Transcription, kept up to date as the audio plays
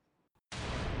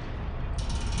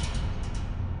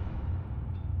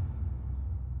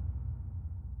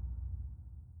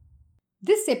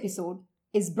This episode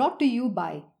is brought to you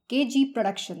by KG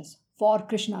Productions for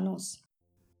Krishna Knows.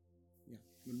 Yeah,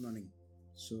 good morning.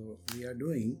 So we are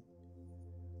doing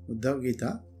Uddhav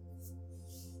Gita.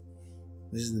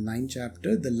 This is the ninth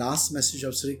chapter, the last message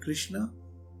of Sri Krishna.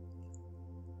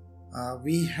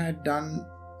 We had done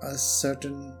a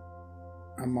certain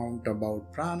amount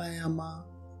about pranayama,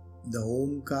 the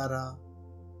omkara,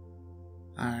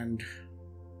 and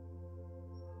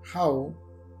how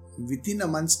within a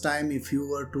month's time, if you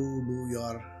were to do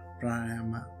your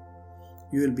pranayama,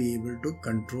 you will be able to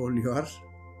control your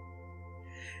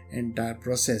entire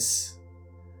process.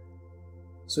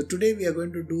 So today we are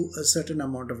going to do a certain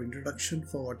amount of introduction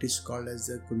for what is called as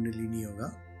the Kundalini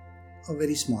Yoga, a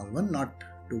very small one, not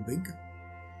too big.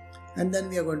 And then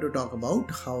we are going to talk about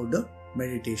how the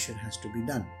meditation has to be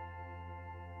done.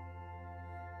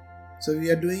 So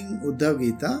we are doing Uddhav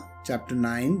Gita, chapter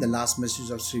 9, the last message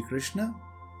of Sri Krishna,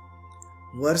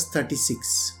 verse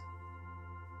 36.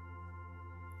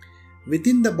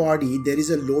 Within the body there is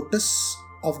a lotus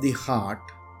of the heart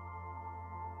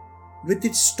with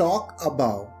its stalk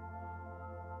above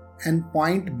and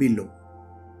point below,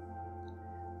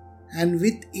 and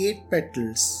with 8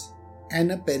 petals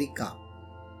and a pericarp.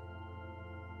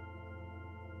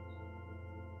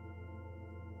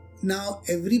 Now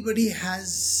everybody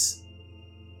has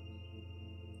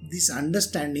this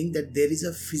understanding that there is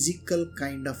a physical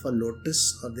kind of a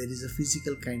lotus, or there is a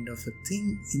physical kind of a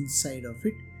thing inside of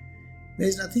it. There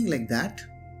is nothing like that.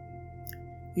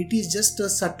 It is just a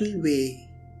subtle way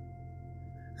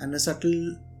and a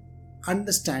subtle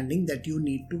understanding that you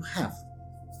need to have.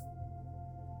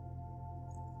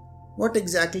 What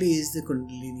exactly is the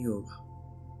Kundalini Yoga?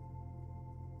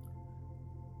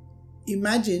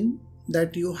 Imagine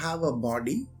that you have a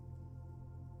body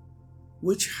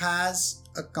which has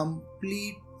a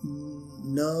complete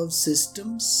nerve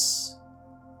systems,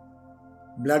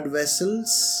 blood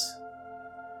vessels,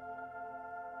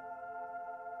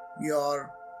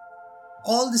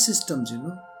 all the systems,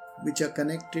 which are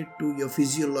connected to your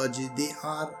physiology, they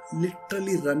are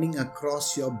literally running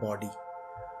across your body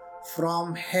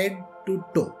from head to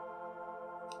toe.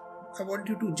 I want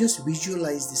you to just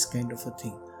visualize this kind of a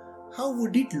thing. How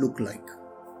would it look like?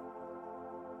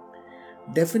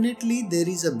 Definitely there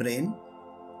is a brain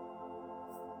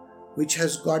which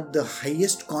has got the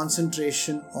highest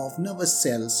concentration of nervous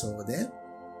cells over there.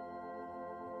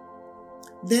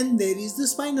 Then there is the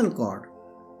spinal cord,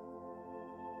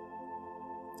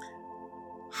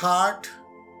 heart,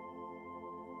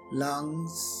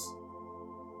 lungs,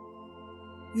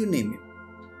 you name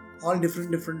it. All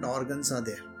different organs are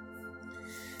there.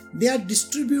 They are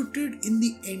distributed in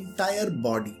the entire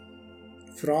body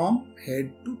from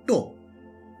head to toe.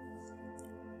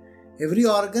 Every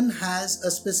organ has a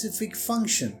specific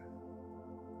function.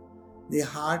 The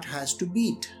heart has to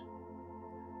beat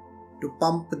to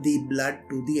pump the blood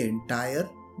to the entire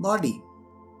body.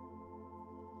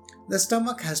 The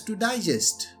stomach has to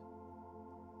digest.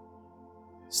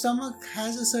 Stomach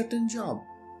has a certain job.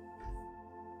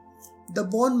 The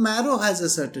bone marrow has a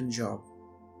certain job.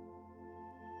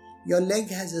 Your leg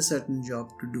has a certain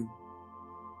job to do.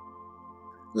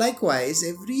 Likewise,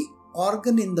 every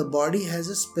organ in the body has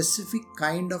a specific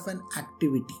kind of an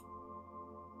activity.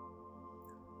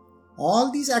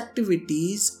 All these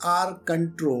activities are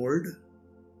controlled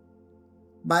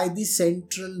by the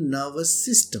central nervous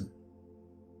system.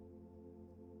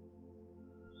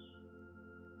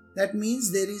 That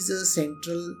means there is a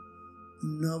central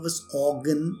nervous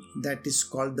organ that is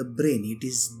called the brain. It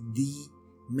is the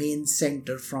main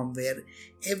center from where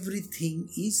everything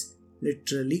is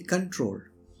literally controlled.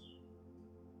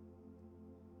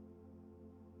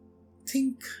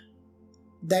 Think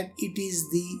that it is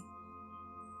the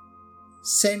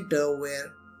center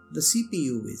where the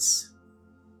CPU is,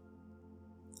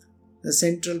 the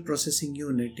central processing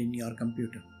unit in your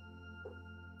computer.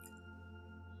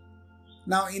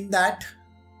 Now in that,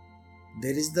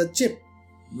 there is the chip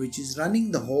which is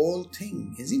running the whole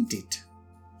thing, isn't it?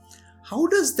 How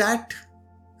does that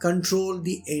control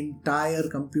the entire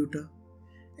computer?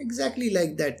 Exactly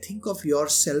like that. Think of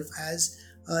yourself as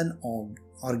an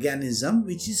organism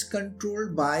which is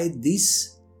controlled by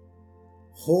this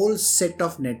whole set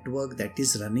of network that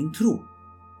is running through.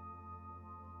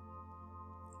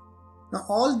 Now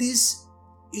all this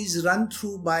is run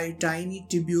through by tiny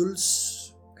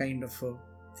tubules kind of a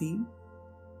thing,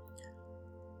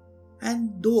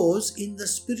 and those in the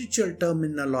spiritual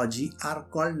terminology are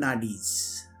called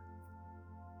nadis.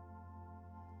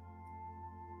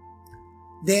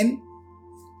 Then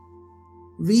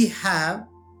we have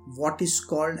what is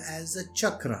called as a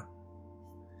chakra.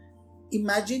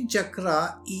 imagine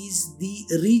chakra is the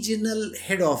regional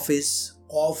head office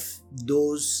of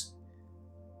those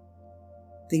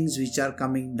things which are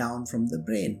coming down from the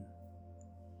brain.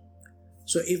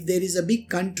 So if there is a big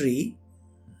country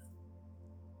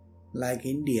like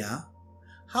India,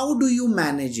 how do you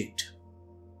manage it?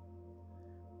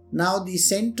 Now the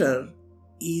center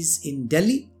is in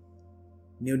Delhi,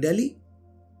 New Delhi,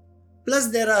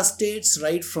 plus there are states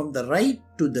right from the right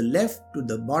to the left to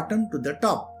the bottom to the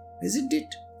top, isn't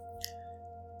it?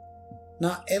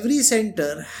 Now every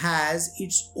center has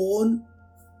its own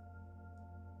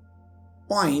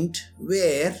point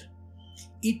where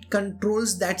it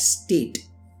controls that state.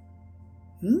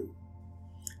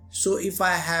 So if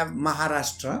I have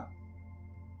Maharashtra,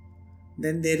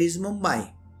 then there is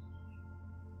Mumbai.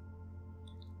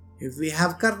 If we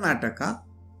have Karnataka,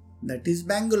 that is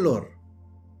Bangalore,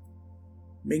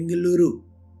 Bengaluru.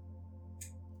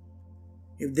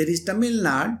 If there is Tamil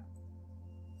Nadu,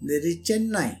 there is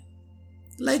Chennai.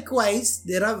 Likewise,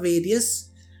 there are various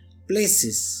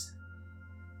places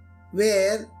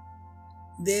where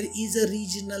there is a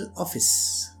regional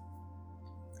office.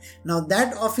 Now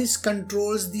that office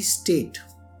controls the state.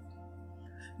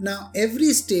 Now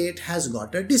every state has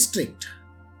got a district.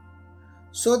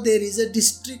 So there is a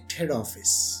district head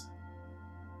office.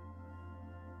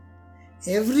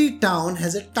 Every town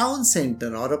has a town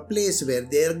center or a place where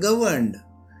they are governed.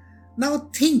 Now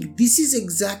think, this is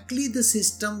exactly the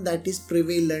system that is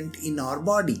prevalent in our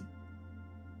body.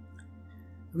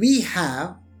 We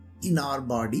have in our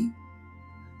body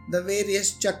the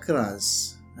various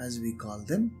chakras, as we call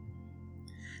them.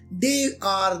 They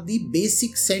are the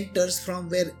basic centers from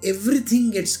where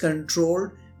everything gets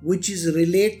controlled, which is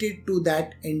related to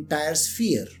that entire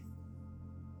sphere.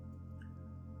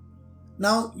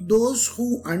 Now, those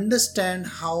who understand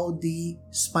how the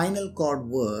spinal cord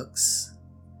works,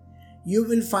 you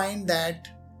will find that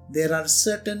there are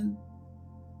certain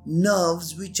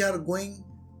nerves which are going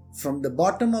from the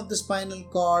bottom of the spinal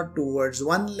cord towards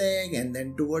one leg and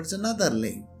then towards another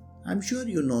leg. I'm sure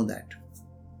you know that.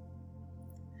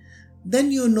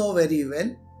 Then you know very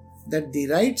well that the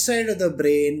right side of the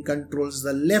brain controls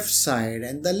the left side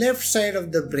and the left side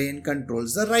of the brain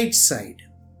controls the right side.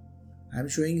 I'm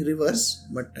showing reverse,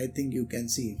 but I think you can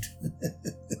see it.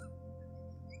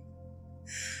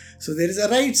 So there is a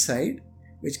right side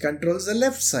which controls the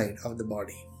left side of the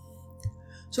body.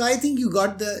 So I think you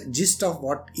got the gist of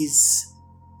what is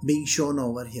being shown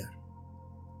over here.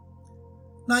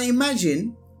 Now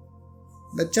imagine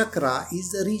the chakra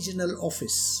is the regional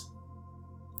office.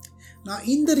 Now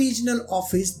in the regional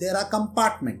office there are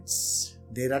compartments,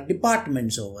 there are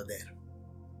departments over there,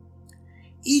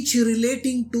 each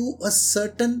relating to a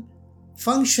certain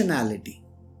functionality.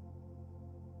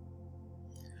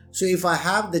 So if I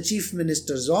have the Chief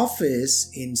Minister's office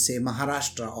in say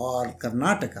Maharashtra or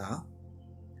Karnataka,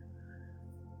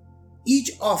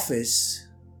 each office,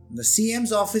 the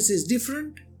CM's office is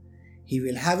different. He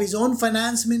will have his own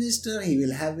finance minister, he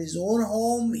will have his own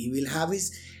home, he will have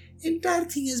his entire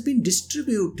thing has been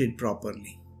distributed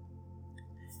properly.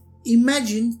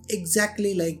 Imagine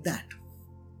exactly like that.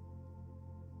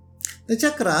 The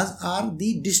chakras are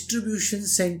the distribution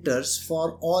centers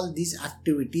for all these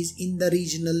activities in the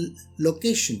regional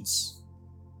locations.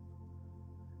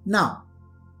 Now,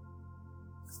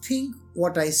 think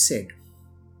what I said.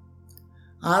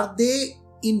 Are they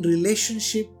in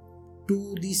relationship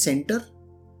to the center?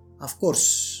 Of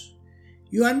course.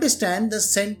 You understand the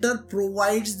center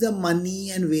provides the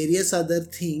money and various other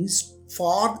things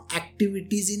for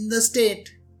activities in the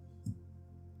state.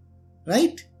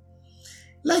 Right?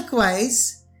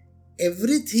 Likewise,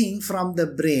 everything from the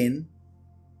brain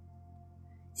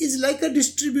is like a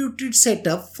distributed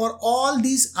setup for all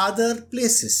these other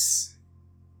places.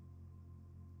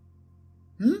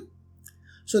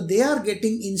 So they are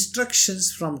getting instructions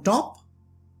from top.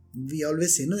 We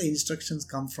always say, the instructions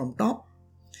come from top.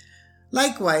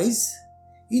 Likewise,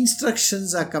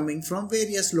 instructions are coming from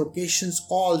various locations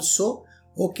also.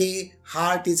 Okay,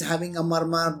 heart is having a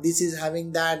murmur, this is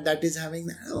having that, that is having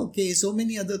that. Okay, so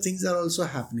many other things are also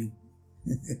happening.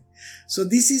 So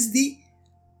this is the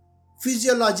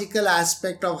physiological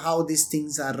aspect of how these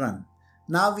things are run.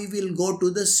 Now we will go to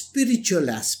the spiritual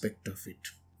aspect of it.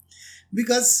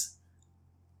 Because,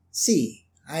 see,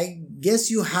 I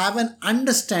guess you have an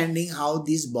understanding how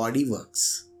this body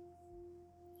works.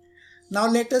 Now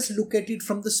let us look at it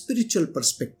from the spiritual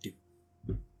perspective.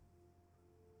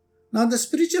 Now the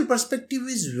spiritual perspective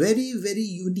is very, very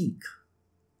unique.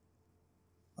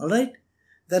 Alright?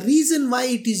 The reason why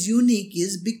it is unique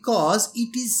is because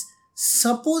it is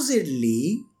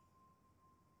supposedly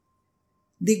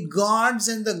The gods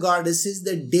and the goddesses,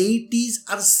 the deities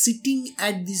are sitting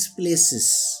at these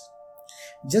places.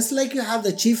 Just like you have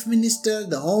the chief minister,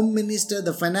 the home minister,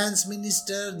 the finance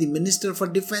minister, the minister for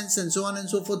defense and so on and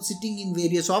so forth sitting in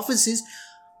various offices,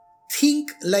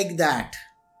 think like that.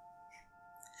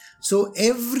 So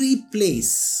every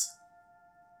place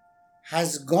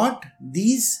has got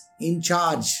these in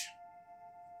charge.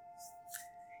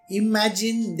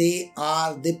 Imagine they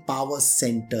are the power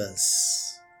centers.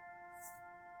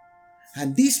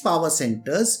 And these power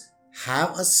centers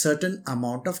have a certain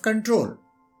amount of control.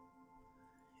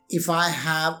 If I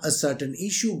have a certain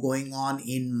issue going on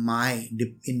in my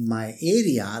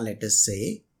area, let us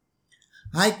say,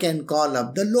 I can call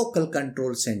up the local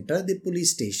control center, the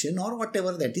police station or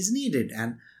whatever that is needed.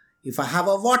 And if I have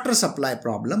a water supply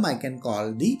problem, I can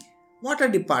call the water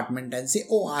department and say,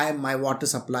 oh, my water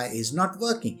supply is not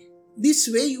working. This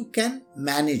way you can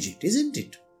manage it, isn't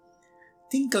it?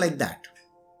 Think like that.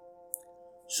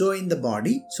 So in the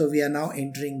body, so we are now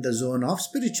entering the zone of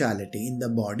spirituality. In the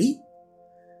body,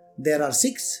 there are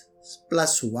 6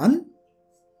 plus 1.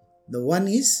 The 1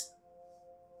 is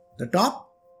the top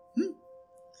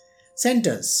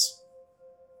centers.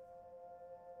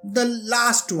 The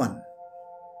last one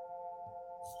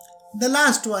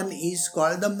is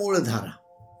called the Mooladhara.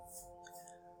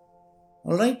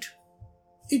 Alright?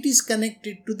 It is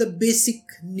connected to the basic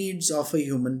needs of a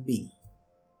human being.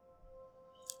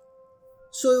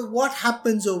 So what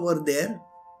happens over there?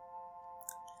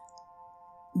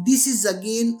 This is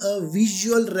again a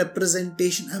visual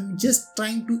representation. I'm just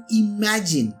trying to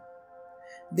imagine.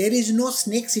 There is no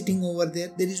snake sitting over there.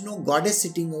 There is no goddess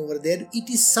sitting over there. It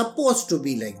is supposed to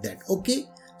be like that. Okay?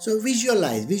 So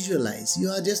visualize. You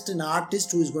are just an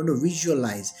artist who is going to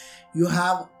visualize. You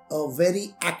have a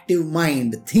very active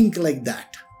mind. Think like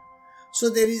that. So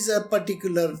there is a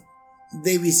particular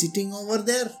Devi sitting over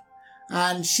there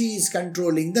and she is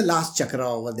controlling the last chakra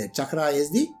over there. Chakra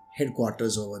is the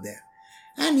headquarters over there.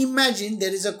 And imagine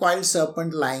there is a coiled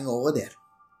serpent lying over there.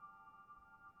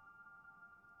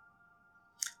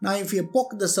 Now if you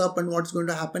poke the serpent, what's going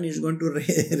to happen? He's going to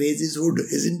raise his hood,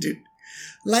 isn't it?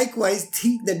 Likewise,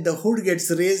 think that the hood gets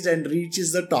raised and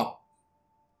reaches the top.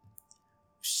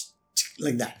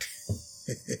 Like that.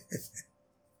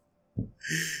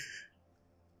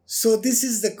 So this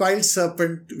is the coiled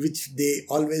serpent which they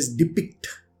always depict.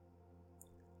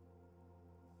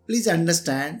 Please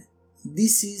understand,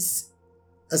 this is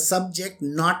a subject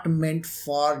not meant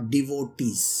for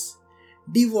devotees.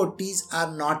 Devotees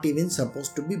are not even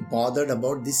supposed to be bothered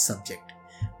about this subject.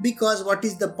 Because what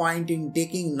is the point in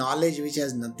taking knowledge which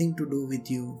has nothing to do with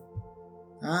you?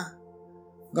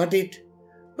 Got it?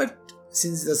 But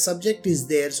since the subject is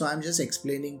there, so I'm just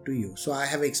explaining to you. So I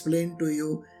have explained to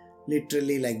you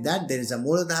literally like that. There is a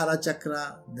Mooladhara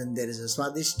chakra, then there is a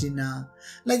Swadhisthina.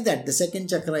 Like that, the second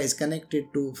chakra is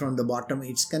connected to, from the bottom,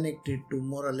 it's connected to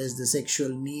more or less the sexual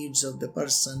needs of the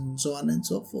person, so on and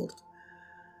so forth.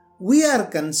 We are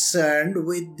concerned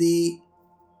with the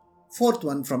fourth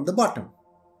one from the bottom.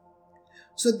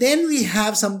 So then we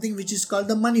have something which is called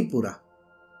the Manipura.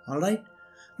 Alright?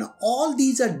 Now all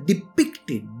these are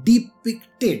depicted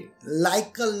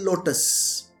like a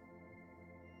lotus.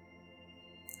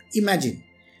 Imagine,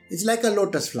 it's like a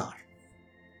lotus flower.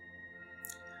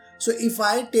 So if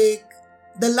I take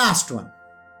the last one,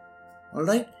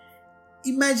 alright,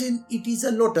 imagine it is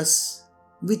a lotus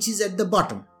which is at the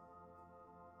bottom.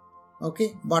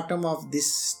 Okay, bottom of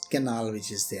this canal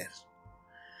which is there.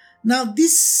 Now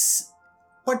this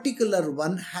particular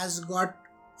one has got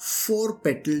 4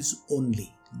 petals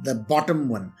only. The bottom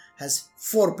one has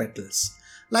 4 petals.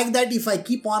 Like that, if I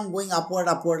keep on going upward,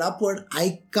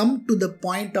 I come to the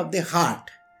point of the heart.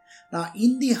 Now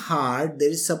in the heart, there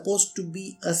is supposed to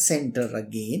be a center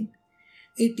again.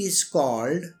 It is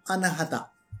called Anahata.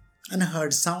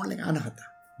 Unheard sound like Anahata,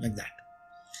 like that.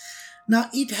 Now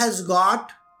it has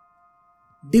got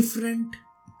different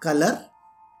color.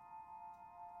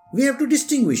 We have to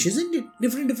distinguish, isn't it?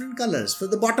 Different colors. For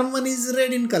the bottom one is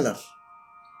red in color.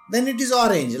 Then it is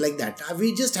orange, like that.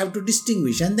 We just have to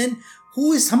distinguish. And then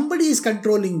somebody is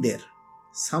controlling there.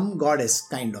 Some goddess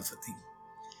kind of a thing.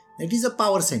 That is a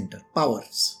power center,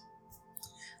 powers.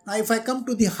 Now if I come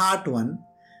to the heart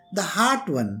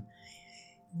one,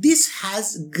 this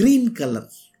has green color.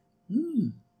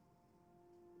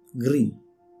 Green.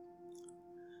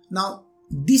 Now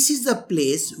this is the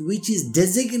place which is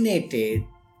designated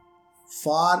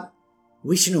for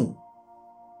Vishnu,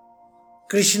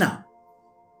 Krishna.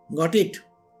 Got it?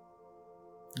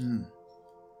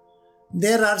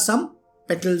 There are some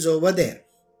petals over there.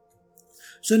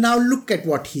 So now look at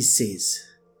what he says.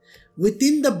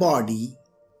 Within the body,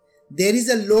 there is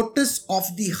a lotus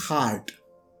of the heart.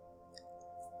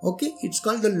 Okay, it's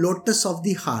called the lotus of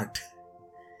the heart.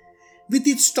 With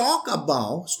its stalk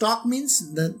above, stalk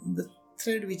means the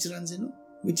thread which runs,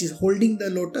 which is holding the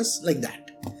lotus like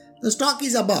that. The stalk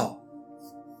is above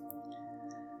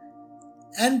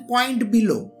and point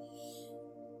below,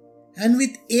 and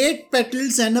with 8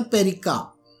 petals and a pericarp.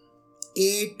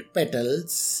 8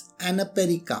 petals and a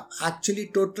pericarp.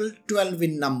 Actually total 12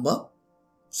 in number,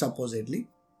 supposedly.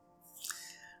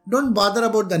 Don't bother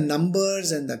about the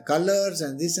numbers and the colors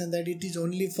and this and that. It is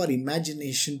only for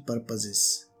imagination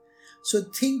purposes. So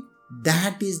think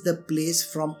that is the place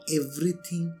from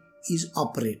everything is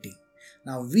operating.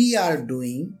 Now we are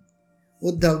doing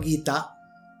Uddhav Gita,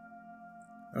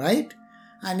 right?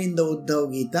 And in the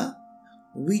Uddhav Gita,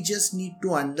 we just need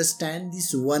to understand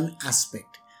this one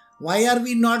aspect. Why are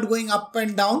we not going up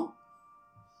and down?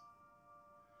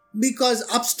 Because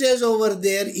upstairs over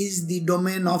there is the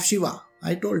domain of Shiva.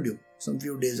 I told you some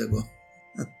few days ago.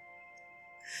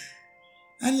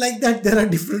 And like that, there are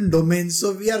different domains.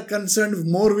 So we are concerned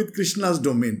more with Krishna's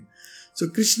domain. So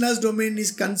Krishna's domain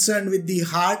is concerned with the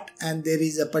heart, and there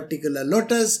is a particular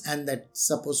lotus, and that's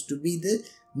supposed to be the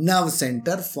nerve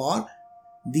center for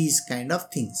these kind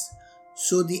of things.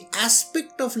 So the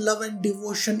aspect of love and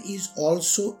devotion is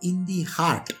also in the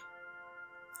heart.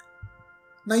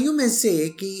 Now you may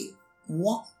say,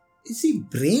 what? You see,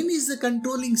 brain is the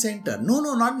controlling center. No,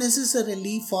 not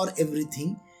necessarily for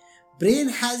everything. Brain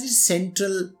has its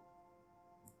central,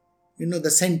 the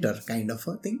center kind of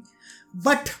a thing.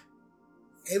 But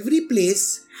every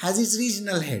place has its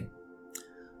regional head.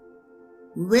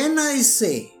 When I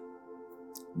say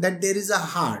that there is a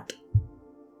heart,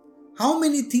 how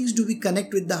many things do we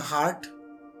connect with the heart?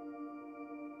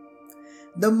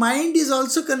 The mind is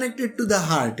also connected to the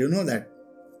heart, you know that.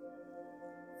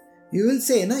 You will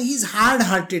say, he's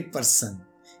hard-hearted person.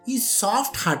 He's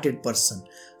soft-hearted person.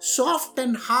 Soft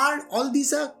and hard, all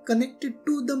these are connected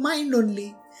to the mind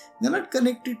only. They're not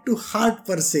connected to heart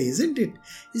per se, isn't it?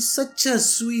 He's such a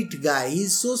sweet guy.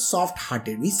 He's so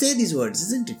soft-hearted. We say these words,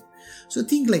 isn't it? So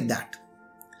think like that.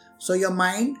 So your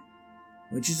mind,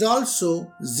 which is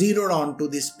also zeroed onto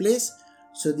this place.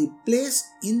 So the place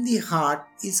in the heart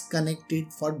is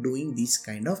connected for doing these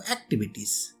kind of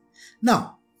activities.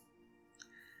 Now,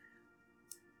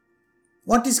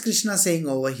 what is Krishna saying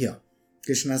over here?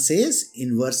 Krishna says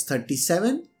in verse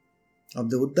 37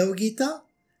 of the Uddhav Gita,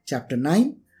 chapter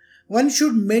 9, one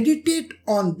should meditate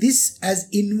on this as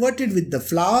inverted with the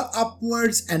flower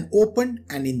upwards and opened,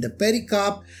 and in the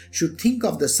pericarp should think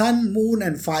of the sun, moon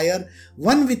and fire,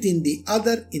 one within the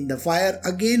other in the fire.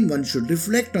 Again, one should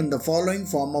reflect on the following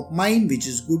form of mind, which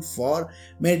is good for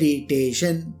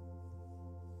meditation.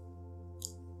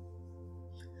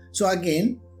 So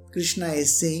again, Krishna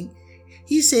is saying,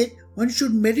 he said one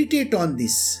should meditate on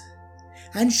this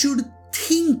and should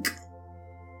think.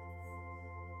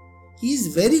 He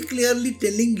is very clearly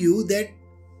telling you that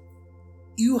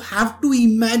you have to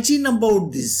imagine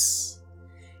about this.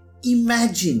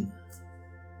 Imagine.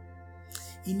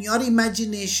 In your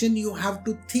imagination, you have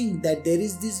to think that there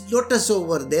is this lotus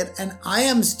over there and I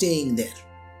am staying there.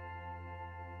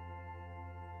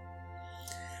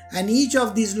 And each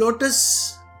of these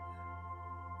lotus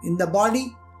in the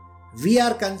body, we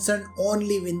are concerned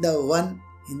only with the one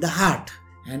in the heart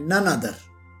and none other.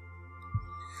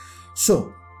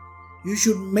 So, you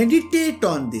should meditate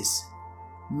on this.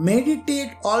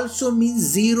 Meditate also means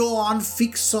zero on,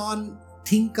 fix on,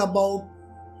 think about,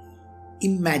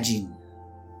 imagine.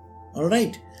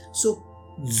 Alright? So,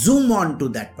 zoom on to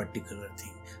that particular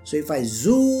thing. So, if I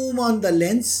zoom on the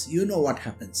lens, you know what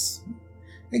happens.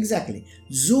 Exactly.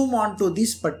 Zoom on to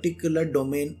this particular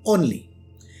domain only.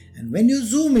 And when you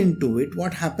zoom into it,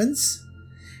 what happens?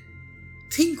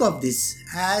 Think of this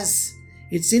as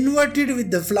it's inverted with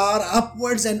the flower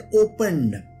upwards and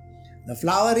opened. The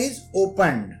flower is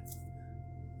opened.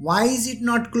 Why is it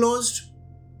not closed?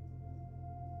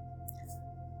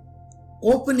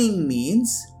 Opening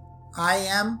means I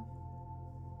am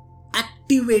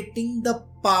activating the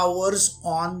powers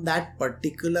on that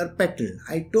particular petal.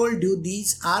 I told you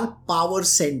these are power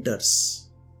centers.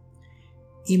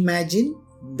 Imagine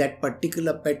that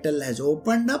particular petal has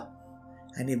opened up,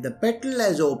 and if the petal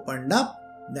has opened up,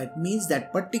 that means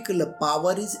that particular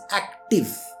power is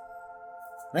active,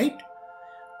 right?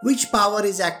 Which power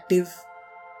is active?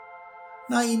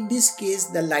 Now in this case,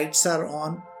 the lights are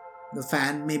on, the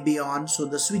fan may be on, so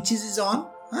the switches is on.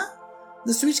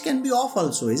 The switch can be off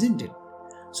also, isn't it?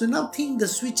 So now think the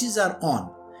switches are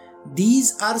on.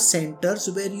 These are centers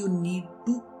where you need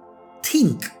to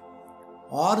think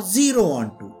or zero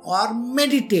onto or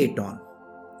meditate on.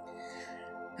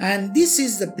 And this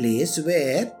is the place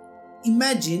where,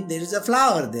 imagine there is a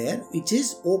flower there which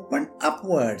is opened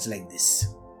upwards like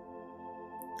this.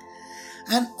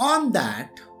 And on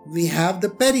that we have the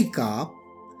pericarp.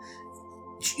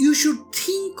 You should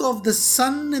think of the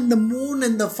sun and the moon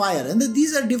and the fire. And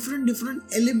these are different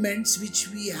elements which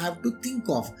we have to think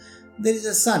of. There is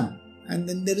a sun and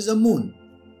then there is a moon.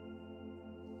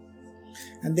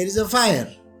 And there is a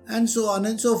fire and so on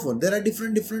and so forth. There are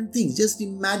different things. Just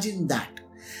imagine that.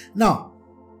 Now,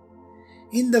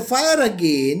 in the fire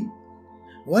again,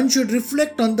 one should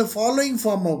reflect on the following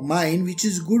form of mind which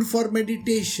is good for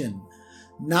meditation.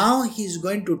 Now he is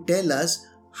going to tell us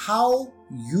how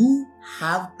you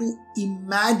have to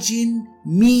imagine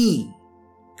me,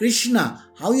 Krishna.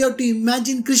 How you have to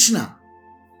imagine Krishna.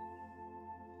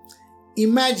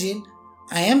 Imagine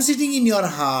I am sitting in your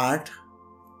heart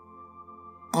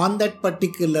on that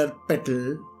particular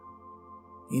petal.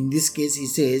 In this case he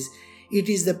says it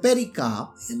is the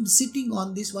pericarp. I am sitting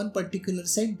on this one particular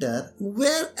center.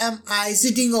 Where am I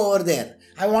sitting over there?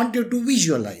 I want you to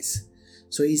visualize.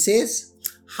 So he says,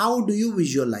 how do you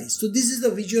visualize? So this is the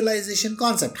visualization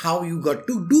concept, how you got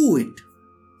to do it.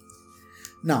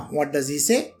 Now, what does he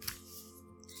say?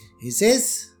 He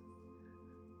says,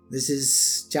 this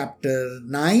is chapter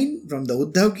 9 from the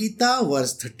Uddhav Gita,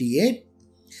 verse 38.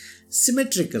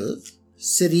 Symmetrical,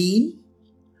 serene,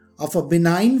 of a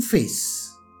benign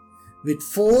face, with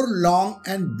 4 long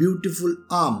and beautiful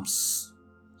arms,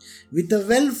 with a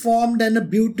well-formed and a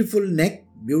beautiful neck,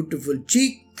 beautiful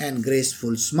cheek, and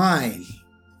graceful smile.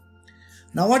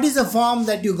 Now what is the form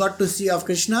that you got to see of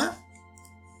Krishna?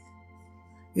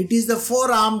 It is the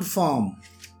 4-armed form.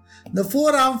 The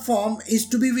 4-armed form is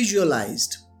to be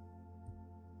visualized.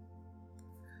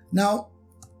 Now,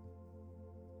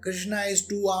 Krishna is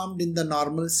 2-armed in the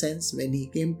normal sense. When he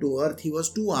came to earth, he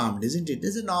was 2-armed, isn't it?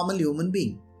 As a normal human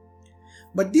being.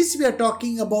 But this we are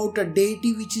talking about a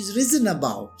deity which is risen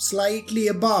above, slightly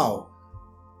above.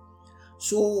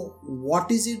 So,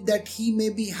 what is it that he may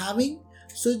be having?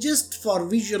 So, just for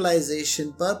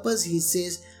visualization purpose, he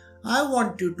says, I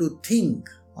want you to think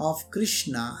of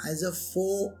Krishna as a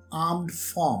 4-armed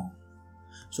form.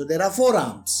 So, there are 4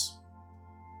 arms.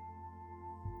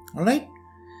 Alright?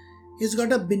 He's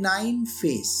got a benign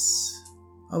face,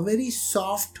 a very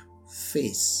soft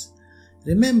face.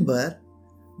 Remember,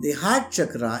 the heart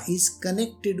chakra is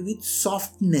connected with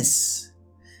softness.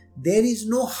 There is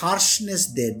no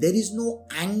harshness there. There is no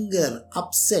anger,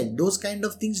 upset. Those kind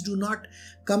of things do not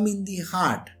come in the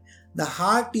heart. The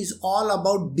heart is all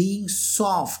about being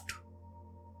soft,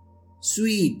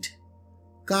 sweet,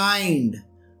 kind.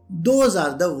 Those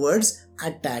are the words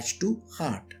attached to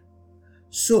heart.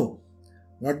 So,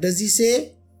 what does he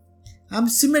say? I'm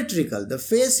symmetrical. The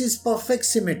face is perfect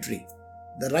symmetry.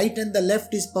 The right and the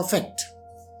left is perfect.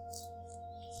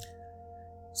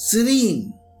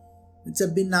 Serene. It's a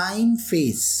benign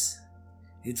face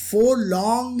with 4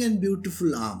 long and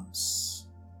beautiful arms,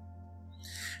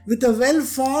 with a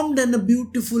well-formed and a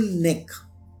beautiful neck.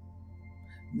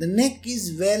 The neck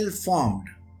is well-formed.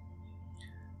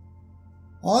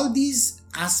 All these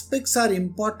aspects are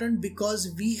important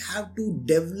because we have to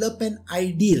develop an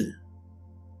ideal.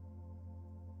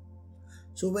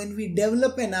 So when we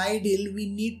develop an ideal, we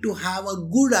need to have a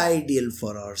good ideal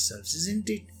for ourselves, isn't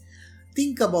it?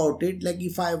 Think about it, like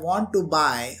if I want to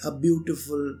buy a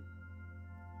beautiful,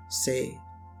 say,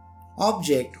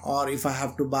 object, or if I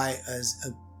have to buy a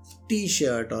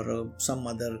t-shirt or some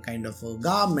other kind of a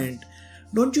garment,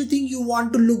 don't you think you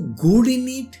want to look good in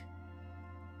it?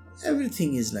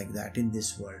 Everything is like that in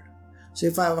this world. So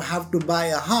if I have to buy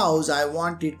a house, I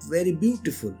want it very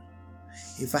beautiful.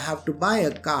 If I have to buy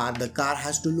a car, the car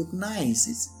has to look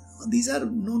nice. These are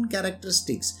known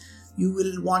characteristics. You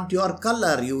will want your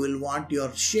color, you will want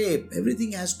your shape,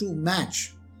 everything has to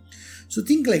match. So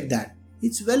think like that.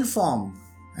 It's well formed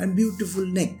and beautiful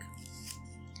neck,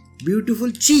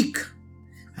 beautiful cheek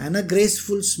and a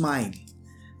graceful smile.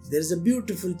 There is a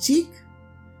beautiful cheek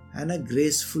and a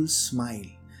graceful smile.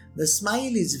 The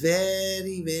smile is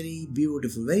very, very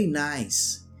beautiful, very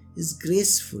nice. It's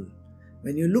graceful.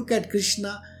 When you look at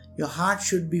Krishna, your heart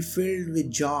should be filled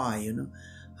with joy,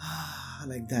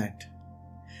 like that.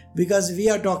 Because we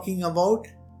are talking about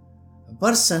a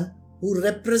person who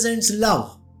represents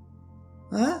love.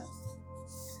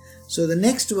 So the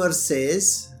next verse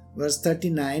says, verse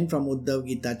 39 from Uddhav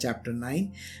Gita chapter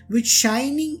 9, with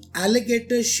shining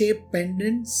alligator-shaped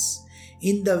pendants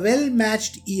in the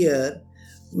well-matched ear,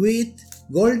 with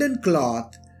golden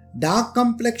cloth, dark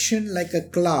complexion like a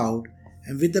cloud,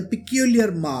 and with the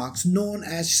peculiar marks known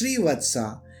as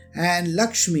Srivatsa and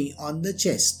Lakshmi on the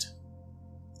chest.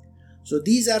 So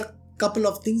these are couple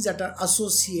of things that are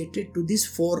associated to this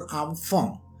four-arm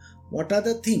form. What are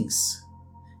the things?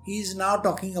 He is now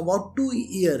talking about two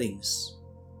earrings.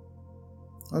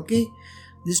 Okay,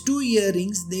 these two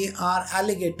earrings, they are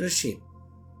alligator shape.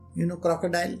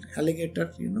 Crocodile, alligator,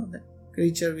 the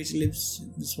creature which lives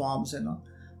in swamps and all.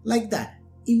 Like that.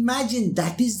 Imagine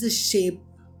that is the shape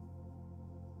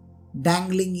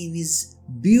dangling in his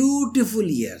beautiful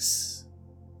ears.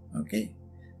 Okay,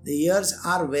 the ears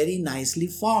are very nicely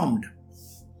formed.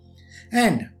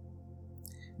 And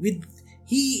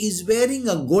he is wearing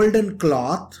a golden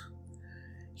cloth.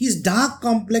 His dark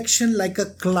complexion like a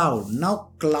cloud.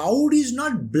 Now, cloud is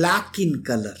not black in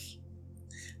color.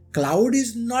 Cloud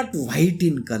is not white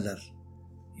in color.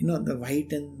 The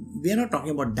white, and we are not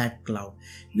talking about that cloud.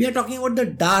 We are talking about the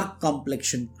dark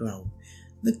complexion cloud.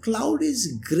 The cloud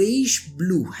is grayish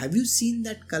blue. Have you seen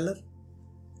that color?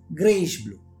 Grayish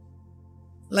blue.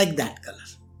 Like that color.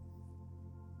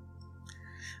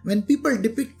 When people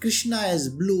depict Krishna as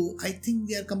blue, I think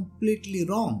they are completely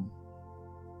wrong.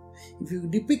 If you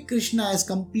depict Krishna as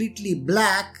completely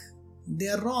black, they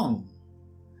are wrong.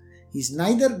 He is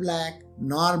neither black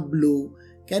nor blue.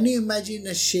 Can you imagine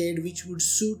a shade which would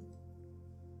suit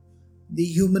the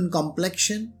human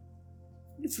complexion?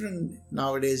 Different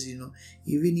nowadays,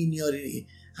 even in your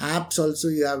apps also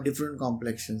you have different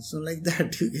complexions. So like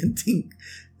that you can think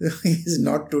he is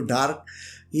not too dark,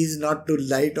 he is not too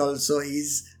light also, he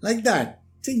is like that.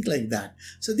 Think like that.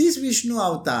 So this Vishnu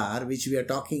avatar which we are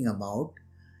talking about,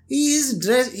 he is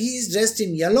dressed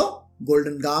in yellow,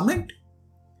 golden garment.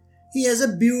 He has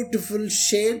a beautiful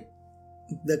shade.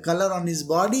 The color on his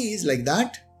body is like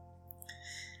that.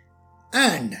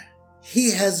 And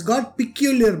he has got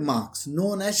peculiar marks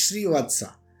known as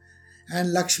Srivatsa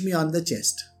and Lakshmi on the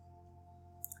chest.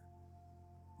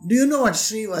 Do you know what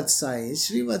Srivatsa is?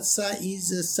 Srivatsa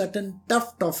is a certain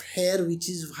tuft of hair which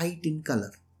is white in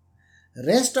color.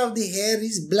 Rest of the hair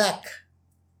is black.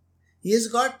 He has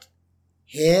got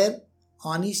hair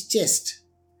on his chest.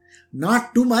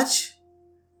 Not too much.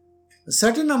 A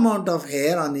certain amount of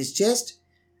hair on his chest.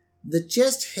 The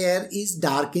chest hair is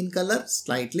dark in color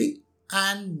slightly,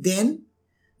 and then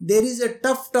there is a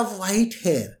tuft of white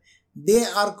hair. They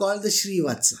are called the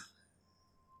Srivatsa.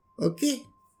 Okay?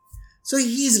 So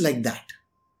he is like that.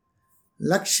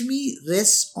 Lakshmi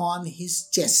rests on his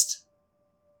chest.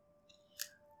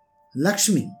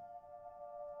 Lakshmi,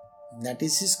 that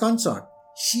is his consort.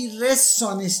 She rests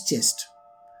on his chest.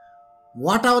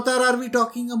 What avatar are we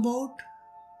talking about?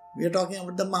 We are talking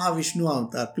about the Mahavishnu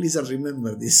avatar. Please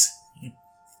remember this.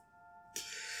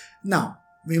 Now,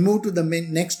 we move to the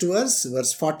next verse.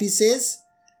 Verse 40 says,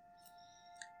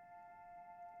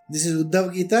 this is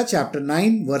Uddhav Gita, chapter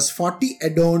 9, verse 40,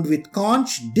 adorned with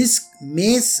conch, disc,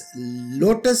 mace,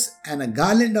 lotus, and a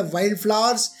garland of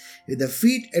wildflowers, with the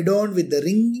feet adorned with the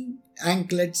ringing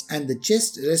anklets and the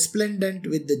chest resplendent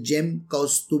with the gem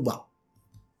Kaustuba.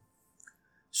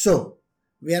 So,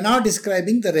 we are now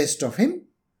describing the rest of him.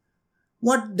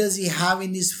 What does he have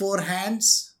in his four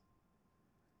hands?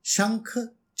 Shankha,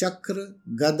 Chakra,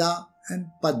 Gada and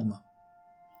Padma.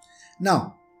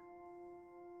 Now,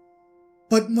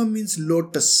 Padma means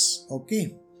lotus,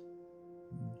 okay?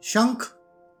 Shankh,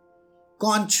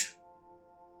 conch,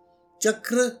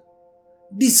 Chakra,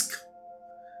 disc,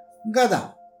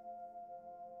 Gada,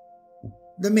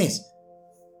 the mace.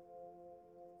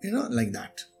 Like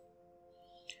that.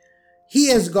 He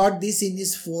has got this in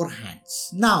his four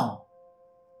hands. Now,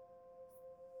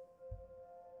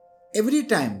 every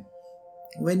time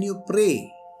when you pray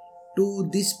to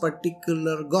this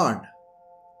particular God,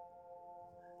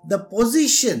 the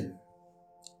position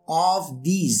of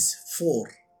these four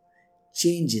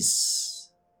changes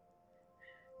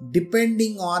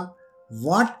depending on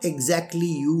what exactly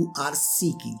you are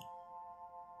seeking.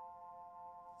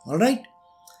 Alright?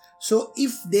 So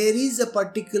if there is a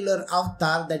particular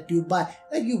avatar that you buy,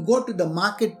 like you go to the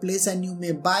marketplace and you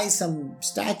may buy some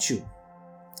statue.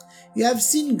 You have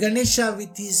seen Ganesha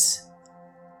with his,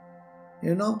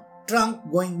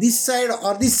 trunk going this side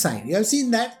or this side. You have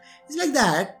seen that? It's like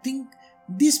that. Think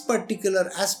this particular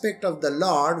aspect of the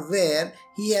Lord where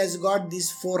he has got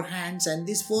these four hands and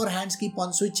these four hands keep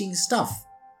on switching stuff.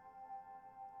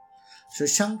 So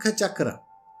Shankha Chakra,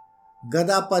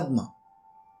 Gada Padma.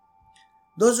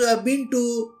 Those who have been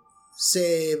to,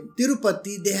 say,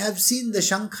 Tirupati, they have seen the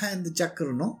Shankha and the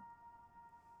Chakra, no?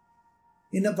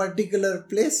 In a particular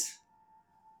place.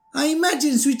 I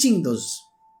imagine switching those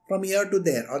from here to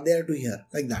there or there to here,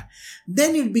 like that.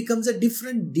 Then it becomes a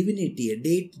different divinity, a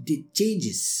date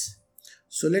changes.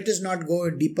 So let us not go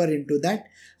deeper into that.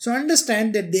 So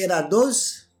understand that there are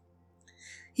those.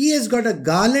 He has got a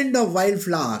garland of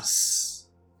wildflowers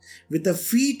with the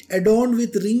feet adorned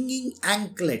with ringing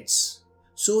anklets.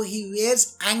 So he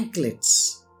wears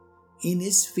anklets in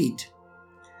his feet.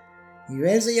 He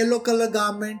wears a yellow color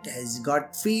garment, has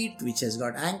got feet which has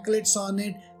got anklets on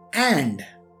it, and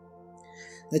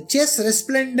the chest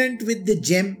resplendent with the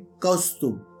gem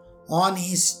Kaustubh on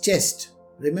his chest.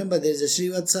 Remember, there is a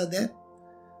Srivatsa there.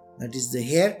 That is the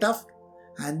hair tuft.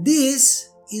 And this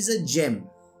is a gem.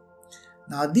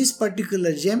 Now, this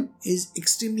particular gem is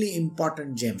extremely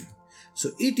important gem.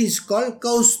 So, it is called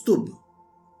Kaustubh.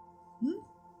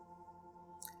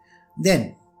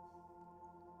 Then,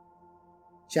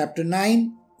 Chapter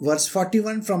 9, verse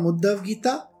 41 from Uddhav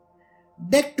Gita.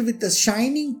 Decked with a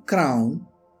shining crown,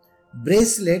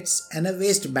 bracelets and a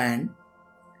waistband,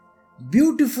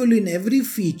 beautiful in every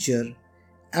feature,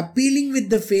 appealing with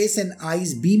the face and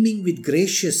eyes beaming with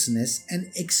graciousness and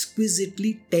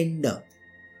exquisitely tender.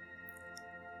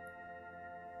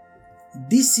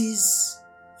 This is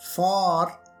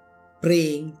for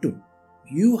praying to.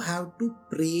 You have to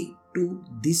pray to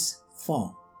this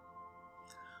form.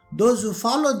 Those who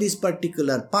follow this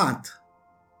particular path,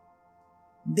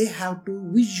 they have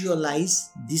to visualize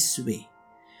this way.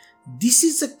 This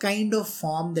is a kind of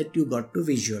form that you got to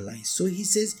visualize. So he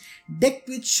says, decked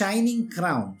with shining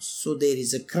crowns. So there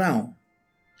is a crown.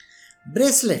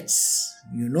 Bracelets,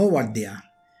 you know what they are.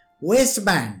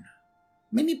 Waistband.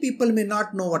 Many people may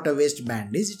not know what a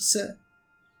waistband is.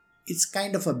 It's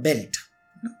kind of a belt.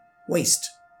 Waist.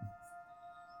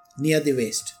 Near the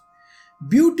waist.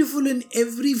 Beautiful in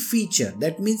every feature.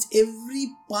 That means every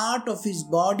part of his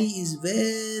body is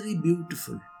very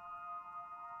beautiful.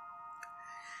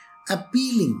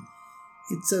 Appealing.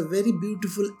 It's a very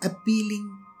beautiful,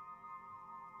 appealing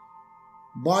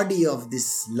body of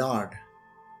this Lord.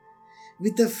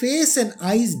 With a face and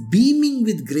eyes beaming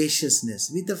with graciousness.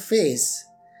 With a face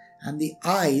and the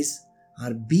eyes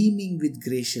are beaming with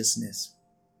graciousness.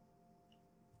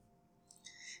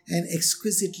 And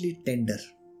exquisitely tender.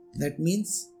 That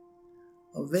means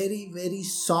a very, very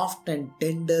soft and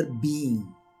tender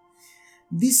being.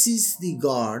 This is the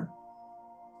God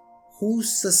who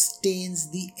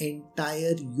sustains the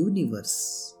entire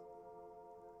universe.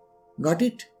 Got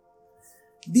it?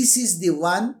 This is the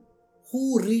one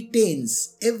who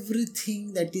retains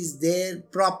everything that is there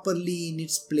properly in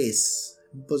its place,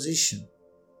 position.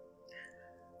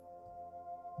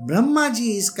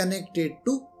 Brahmaji is connected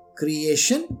to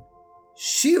creation.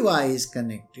 Shiva is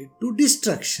connected to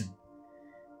destruction.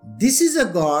 This is a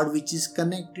God which is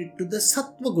connected to the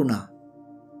Sattva Guna.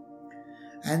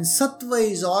 And Sattva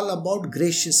is all about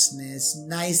graciousness,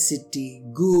 nicety,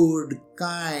 good,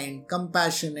 kind,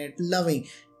 compassionate, loving,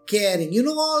 caring. You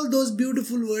know all those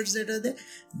beautiful words that are there?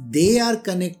 They are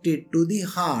connected to the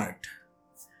heart.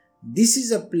 This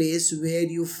is a place where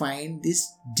you find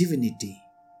this divinity.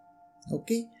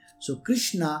 Okay? So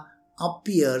Krishna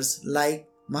appears like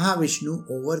Mahavishnu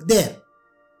over there.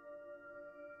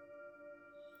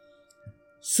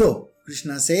 So,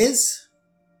 Krishna says,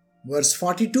 verse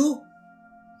 42,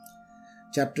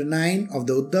 chapter 9 of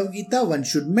the Uddhav Gita, one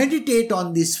should meditate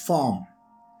on this form,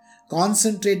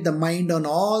 concentrate the mind on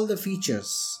all the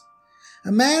features.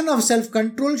 A man of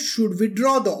self-control should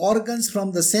withdraw the organs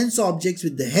from the sense objects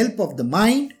with the help of the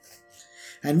mind,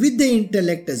 and with the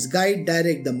intellect as guide,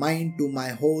 direct the mind to my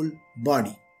whole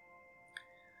body.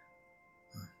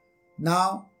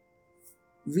 Now,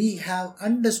 we have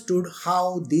understood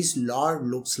how this Lord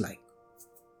looks like.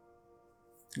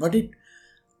 Got it?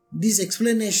 This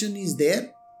explanation is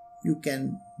there. You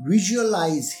can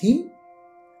visualize him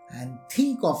and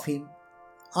think of him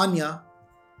on your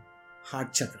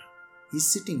heart chakra. He's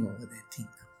sitting over there. Think.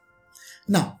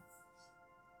 Now,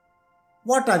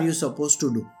 what are you supposed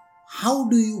to do? How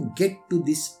do you get to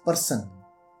this person?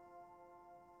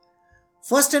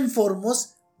 First and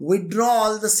foremost, withdraw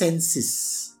all the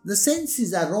senses. The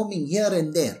senses are roaming here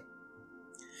and there.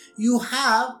 Your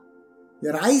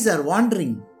eyes are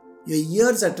wandering. Your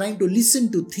ears are trying to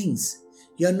listen to things.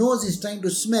 Your nose is trying to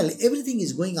smell. Everything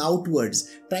is going outwards,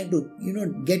 trying to,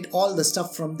 get all the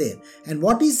stuff from there. And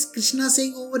what is Krishna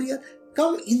saying over here?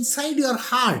 Come inside your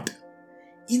heart.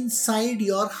 Inside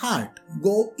your heart.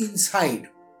 Go inside.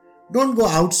 Don't go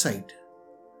outside.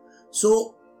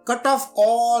 So, cut off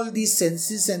all these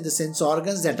senses and the sense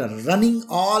organs that are running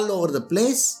all over the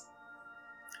place.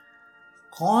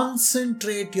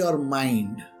 Concentrate your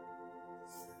mind.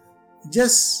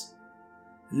 Just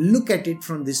look at it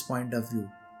from this point of view.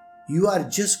 You are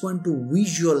just going to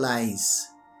visualize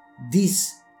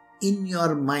this in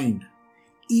your mind,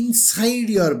 inside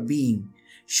your being,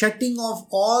 shutting off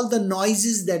all the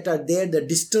noises that are there, the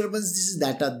disturbances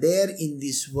that are there in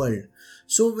this world.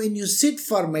 So when you sit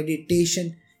for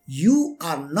meditation, You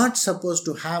are not supposed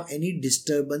to have any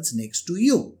disturbance next to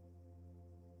you.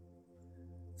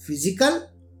 Physical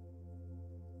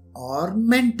or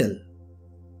mental.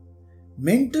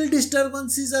 Mental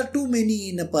disturbances are too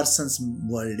many in a person's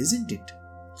world, isn't it?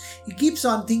 He keeps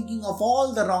on thinking of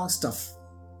all the wrong stuff.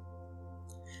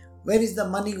 Where is the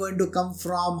money going to come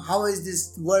from? How is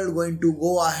this world going to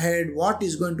go ahead? What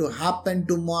is going to happen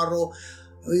tomorrow?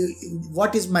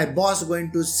 What is my boss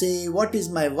going to say? What is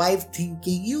my wife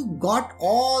thinking? You got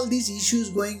all these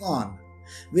issues going on.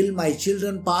 Will my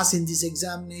children pass in this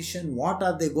examination? What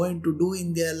are they going to do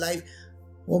in their life?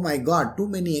 Oh my God, too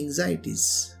many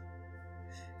anxieties.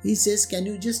 He says, can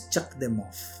you just chuck them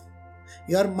off?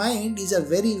 Your mind is a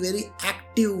very, very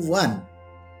active one.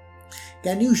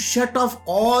 Can you shut off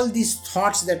all these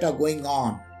thoughts that are going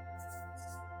on?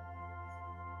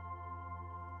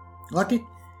 Got it?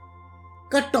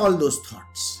 Cut all those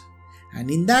thoughts.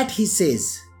 And in that he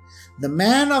says, the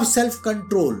man of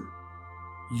self-control,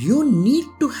 you need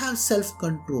to have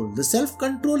self-control. The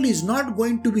self-control is not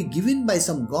going to be given by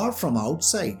some God from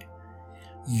outside.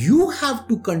 You have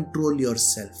to control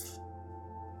yourself.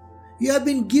 You have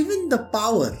been given the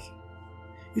power.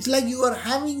 It's like you are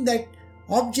having that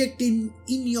object in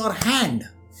your hand.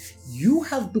 You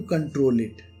have to control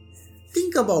it.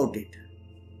 Think about it.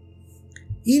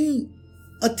 In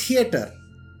a theater,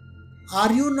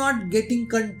 are you not getting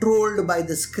controlled by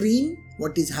the screen?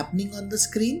 What is happening on the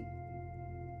screen?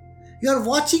 You are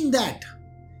watching that.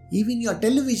 Even your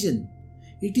television,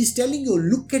 it is telling you,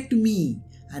 look at me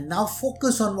and now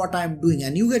focus on what I am doing,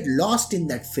 and you get lost in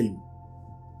that film.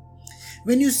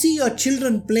 When you see your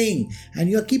children playing and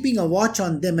you are keeping a watch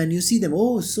on them and you see them,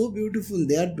 oh, so beautiful,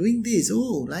 they are doing this,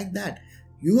 oh, like that.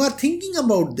 You are thinking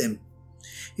about them.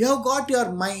 You have got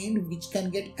your mind which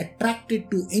can get attracted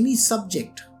to any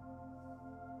subject.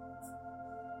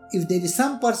 If there is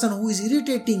some person who is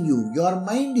irritating you, your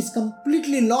mind is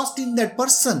completely lost in that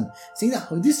person. Saying,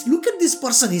 look at this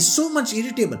person, he's so much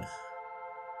irritable.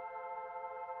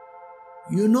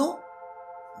 You know,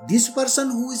 this person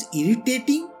who is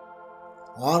irritating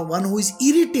or one who is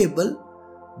irritable,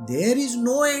 there is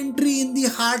no entry in the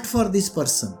heart for this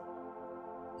person.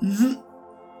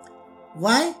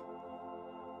 Why?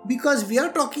 Because we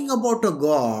are talking about a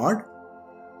God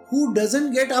who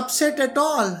doesn't get upset at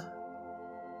all.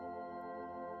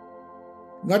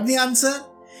 Got the answer?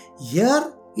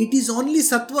 Here it is only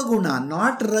sattva guna,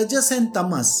 not rajas and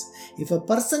tamas. If a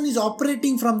person is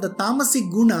operating from the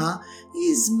tamasic guna,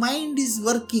 his mind is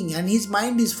working and his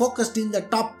mind is focused in the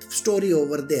top story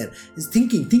over there. He's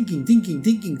thinking.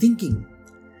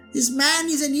 This man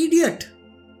is an idiot.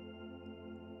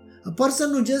 A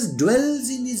person who just dwells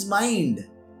in his mind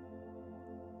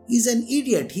is an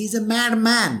idiot. He is a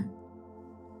madman.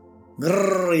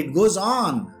 It goes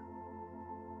on.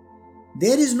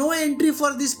 There is no entry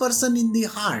for this person in the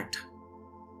heart.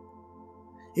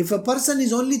 If a person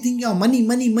is only thinking of money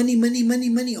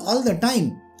all the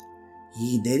time,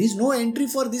 there is no entry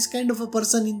for this kind of a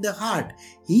person in the heart.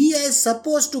 He is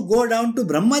supposed to go down to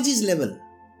Brahmaji's level.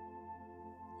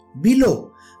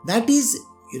 Below. That is,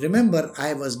 you remember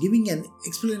I was giving an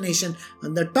explanation.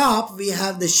 On the top we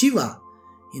have the Shiva.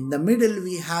 In the middle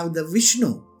we have the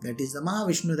Vishnu. That is the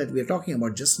Mahavishnu that we are talking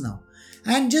about just now.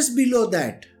 And just below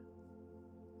that,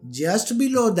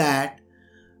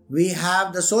 we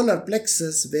have the solar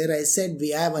plexus, where I said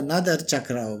we have another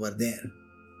chakra over there.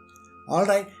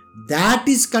 Alright, that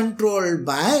is controlled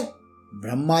by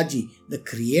Brahmaji, the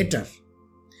creator.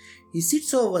 He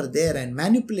sits over there and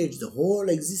manipulates the whole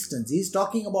existence. He is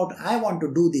talking about, I want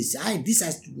to do this, this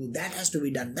has to do, that has to be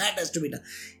done, that has to be done.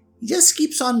 He just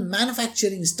keeps on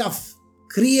manufacturing stuff,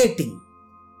 creating.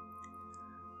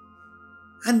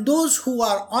 And those who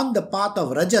are on the path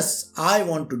of Rajas, I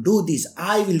want to do this,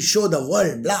 I will show the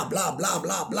world, blah, blah, blah,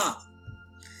 blah, blah.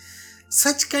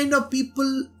 Such kind of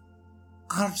people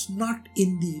are not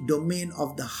in the domain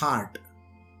of the heart.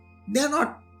 They are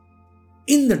not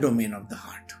in the domain of the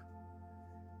heart.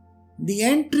 The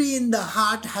entry in the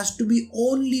heart has to be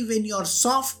only when you are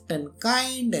soft and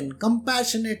kind and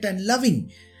compassionate and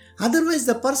loving. Otherwise,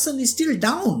 the person is still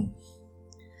down.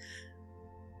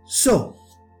 So,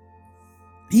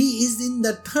 he is in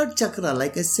the third chakra,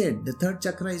 like I said. The third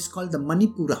chakra is called the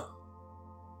Manipura.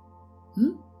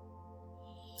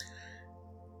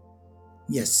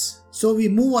 Yes. So we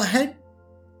move ahead.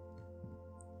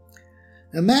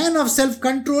 A man of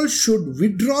self-control should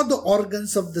withdraw the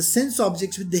organs of the sense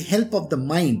objects with the help of the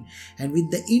mind, and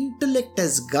with the intellect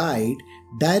as guide,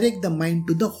 direct the mind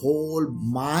to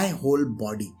my whole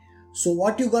body. So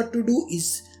what you got to do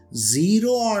is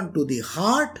zero on to the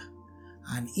heart,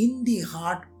 and in the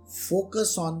heart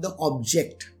focus on the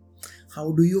object.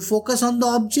 How do you focus on the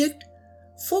object?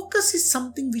 Focus is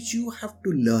something which you have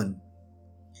to learn.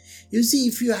 You see,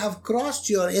 if you have crossed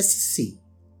your SSC,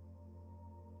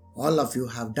 all of you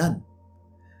have done,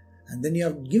 and then you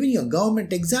have given your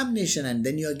government examination, and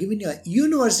then you are given your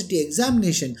university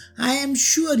examination, I am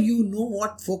sure you know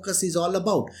what focus is all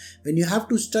about. When you have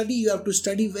to study, you have to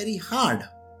study very hard.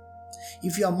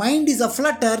 If your mind is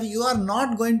aflutter, you are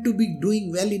not going to be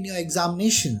doing well in your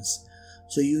examinations.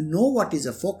 So you know what is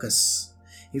a focus.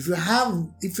 If you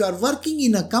are working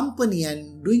in a company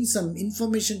and doing some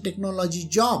information technology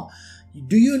job,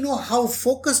 do you know how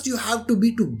focused you have to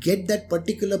be to get that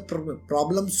particular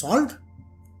problem solved?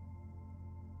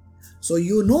 So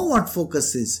you know what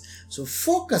focus is. So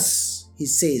focus, he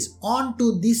says,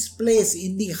 onto this place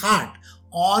in the heart,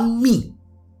 on me.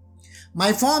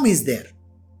 My form is there.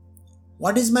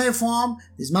 What is my form?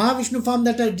 This Mahavishnu form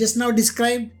that I just now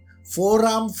described.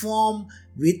 Forearm form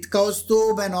with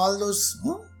Kaustubh and all those.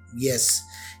 Yes.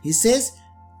 He says,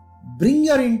 bring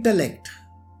your intellect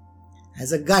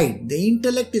as a guide. The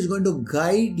intellect is going to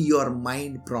guide your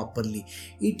mind properly.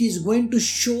 It is going to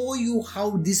show you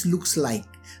how this looks like.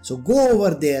 So go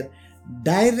over there,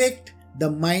 direct the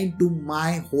mind to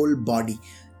my whole body.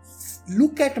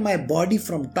 Look at my body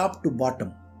from top to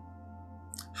bottom.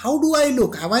 How do I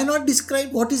look? Have I not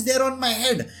described what is there on my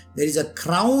head? There is a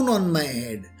crown on my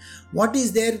head. What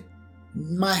is there?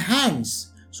 My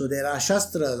hands. So there are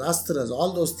shastras, astras,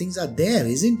 all those things are there,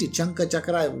 isn't it? Chanka,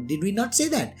 chakra, did we not say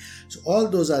that? So all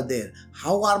those are there.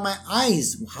 How are my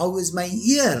eyes? How is my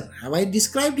ear? Have I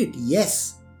described it?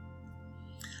 Yes.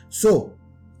 So,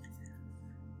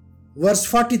 verse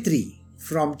 43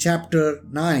 from chapter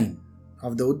 9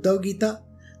 of the Uddhav Gita.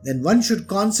 Then one should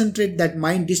concentrate that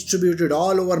mind distributed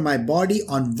all over my body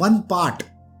on one part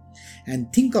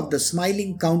and think of the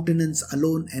smiling countenance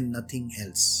alone and nothing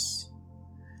else.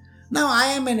 Now I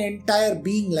am an entire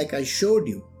being like I showed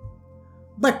you.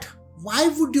 But why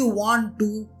would you want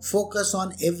to focus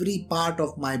on every part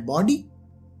of my body?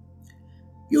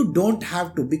 You don't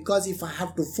have to, because if I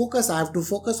have to focus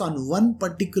on one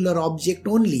particular object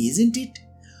only, isn't it?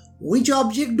 Which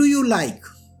object do you like?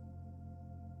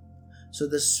 So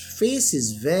the face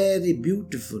is very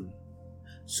beautiful.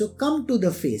 So come to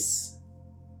the face.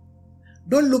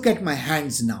 Don't look at my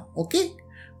hands now, okay?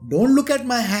 Don't look at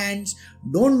my hands.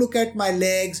 Don't look at my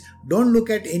legs. Don't look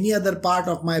at any other part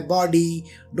of my body.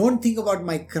 Don't think about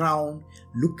my crown.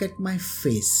 Look at my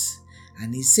face.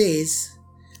 And he says,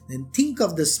 then think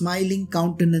of the smiling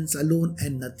countenance alone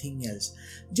and nothing else.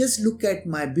 Just look at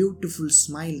my beautiful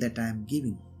smile that I am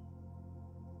giving.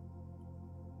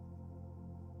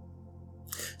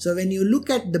 So when you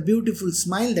look at the beautiful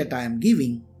smile that I am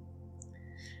giving,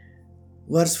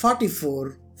 verse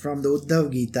 44 from the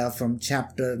Uddhav Gita from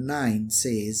chapter 9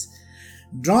 says,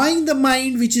 drawing the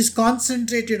mind which is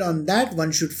concentrated on that,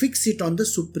 one should fix it on the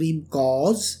supreme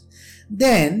cause.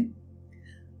 Then,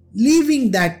 leaving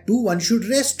that too, one should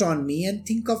rest on me and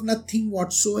think of nothing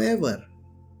whatsoever.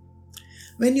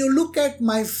 When you look at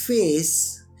my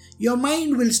face, your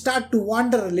mind will start to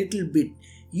wander a little bit.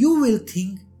 You will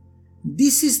think,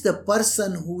 this is the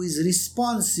person who is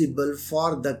responsible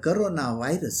for the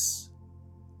coronavirus.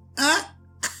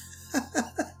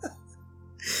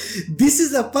 This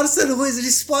is the person who is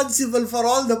responsible for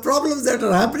all the problems that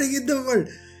are happening in the world.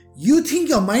 You think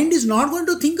your mind is not going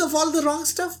to think of all the wrong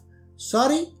stuff?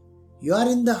 Sorry, you are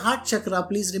in the heart chakra.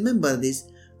 Please remember this.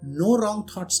 No wrong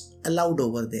thoughts allowed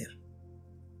over there.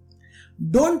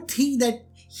 Don't think that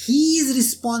he is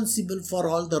responsible for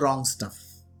all the wrong stuff.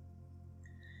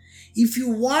 If you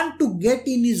want to get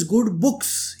in his good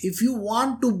books, if you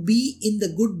want to be in the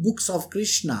good books of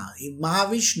Krishna, in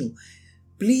Mahavishnu,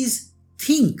 please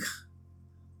think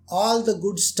all the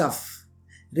good stuff.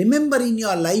 Remember in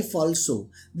your life also,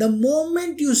 the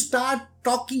moment you start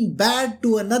talking bad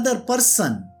to another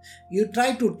person, you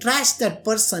try to trash that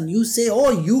person, you say,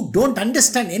 oh, you don't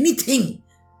understand anything.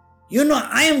 You know,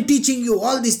 I am teaching you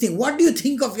all these things. What do you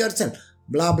think of yourself?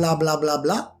 Blah, blah, blah, blah,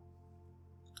 blah.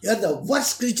 You are the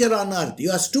worst creature on earth. You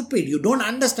are stupid. You don't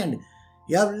understand.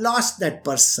 You have lost that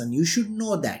person. You should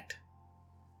know that.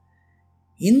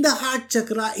 In the heart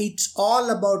chakra, it's all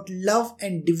about love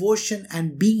and devotion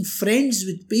and being friends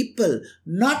with people,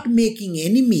 not making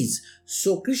enemies.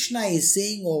 So Krishna is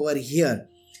saying over here,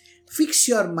 fix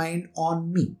your mind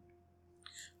on me.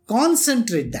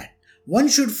 Concentrate that. One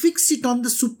should fix it on the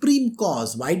supreme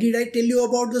cause. Why did I tell you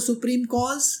about the supreme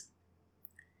cause?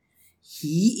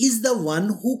 He is the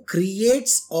one who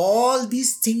creates all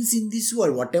these things in this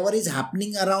world. Whatever is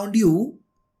happening around you,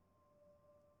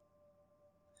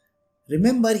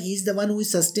 remember, he is the one who is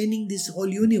sustaining this whole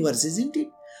universe, isn't it?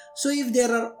 So if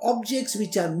there are objects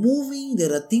which are moving,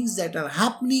 there are things that are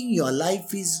happening, your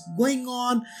life is going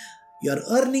on, you're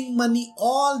earning money,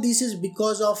 all this is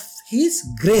because of His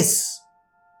grace.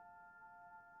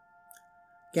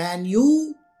 Can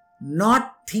you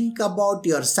not think about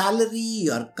your salary,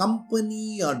 your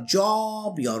company, your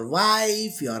job, your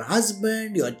wife, your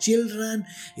husband, your children,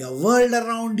 your world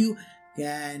around you?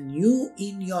 Can you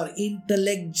in your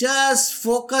intellect just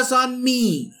focus on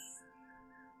me?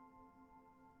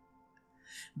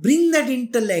 Bring that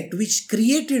intellect which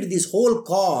created this whole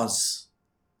cause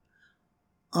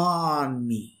on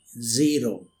me.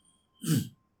 Zero.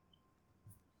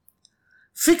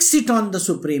 Fix it on the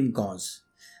supreme cause.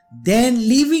 Then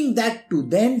leaving that to,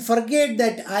 then forget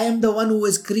that I am the one who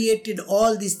has created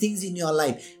all these things in your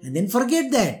life. And then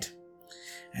forget that.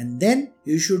 And then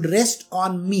you should rest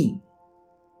on me.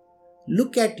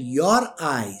 Look at your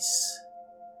eyes.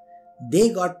 They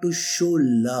got to show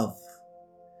love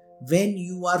when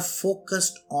you are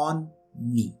focused on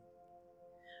me.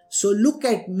 So look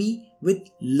at me with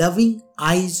loving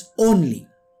eyes only.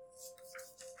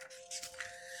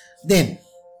 Then,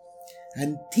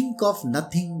 and think of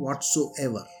nothing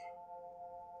whatsoever.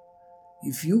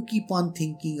 If you keep on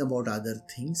thinking about other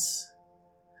things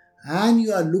and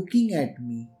you are looking at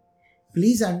me,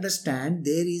 please understand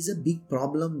there is a big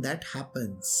problem that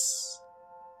happens.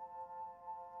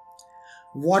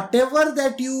 Whatever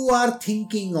that you are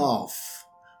thinking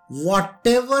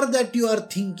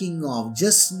of,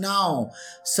 just now,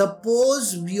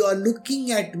 suppose you are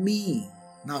looking at me.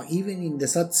 Now even in the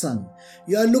satsang,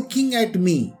 you are looking at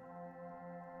me.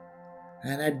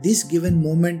 And at this given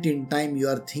moment in time, you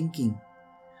are thinking,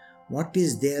 what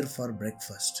is there for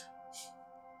breakfast?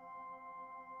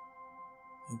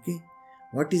 Okay?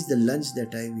 What is the lunch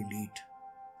that I will eat?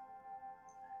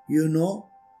 You know,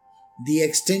 the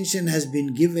extension has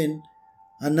been given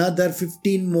another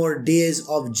 15 more days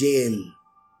of jail.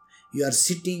 You are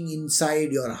sitting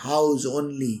inside your house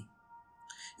only.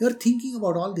 You are thinking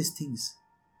about all these things.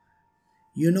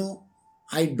 You know,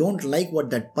 I don't like what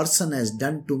that person has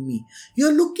done to me.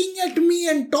 You're looking at me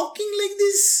and talking like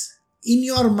this in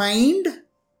your mind.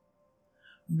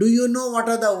 Do you know what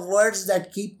are the words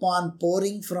that keep on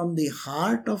pouring from the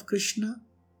heart of Krishna?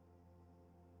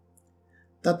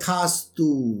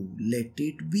 Tathastu, let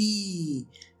it be,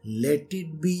 let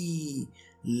it be,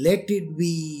 let it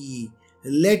be,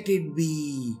 let it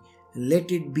be,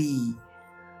 let it be.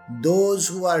 Those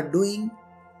who are doing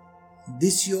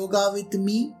this yoga with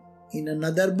me in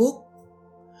another book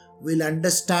will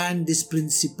understand these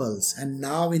principles, and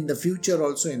now in the future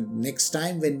also, in next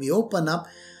time when we open up,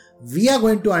 we are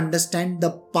going to understand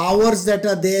the powers that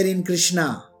are there in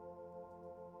Krishna.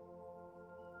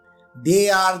 They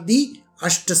are the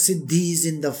Ashtasiddhis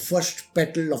in the first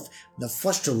petal of the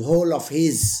first whole of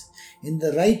His. In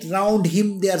the right round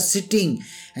Him they are sitting,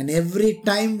 and every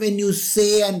time when you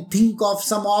say and think of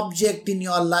some object in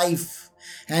your life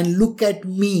and look at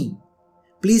me,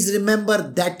 please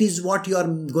remember that is what you are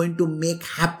going to make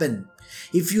happen.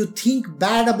 If you think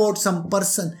bad about some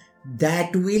person,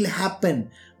 that will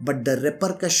happen, but the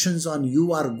repercussions on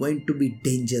you are going to be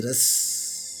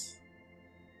dangerous.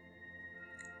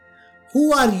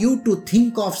 Who are you to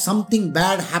think of something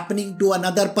bad happening to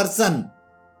another person?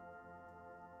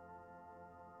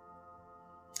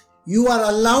 You are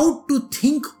allowed to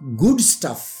think good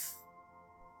stuff.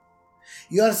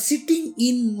 You are sitting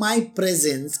in my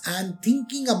presence and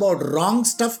thinking about wrong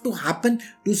stuff to happen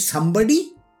to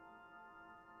somebody.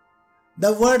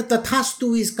 The word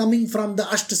Tathastu is coming from the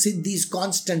Ashtasiddhis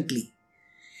constantly.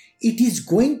 It is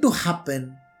going to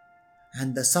happen,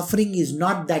 and the suffering is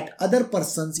not that other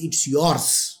person's, it's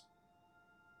yours.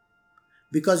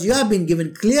 Because you have been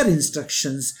given clear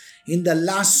instructions in the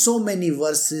last so many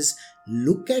verses.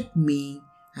 Look at me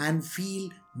and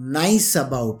feel nice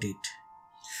about it.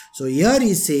 So here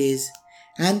he says,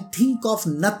 and think of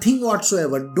nothing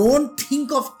whatsoever. Don't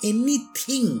think of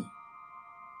anything.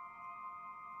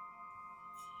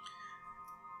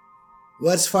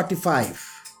 Verse 45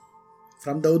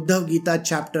 from the Uddhav Gita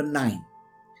chapter 9.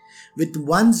 With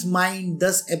one's mind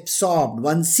thus absorbed,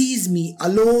 one sees me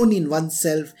alone in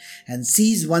oneself and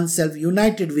sees oneself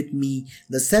united with me,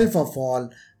 the self of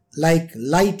all, like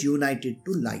light united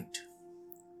to light.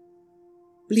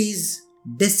 Please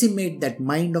decimate that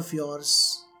mind of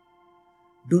yours.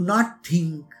 Do not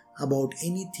think about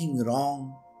anything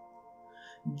wrong.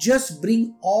 Just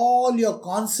bring all your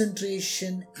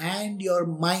concentration and your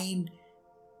mind,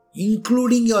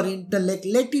 including your intellect,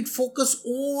 let it focus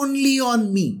only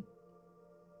on me.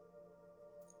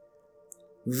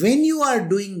 When you are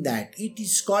doing that, it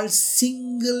is called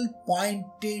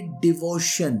single-pointed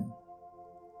devotion.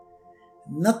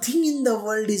 Nothing in the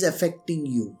world is affecting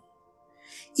you.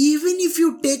 Even if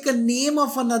you take a name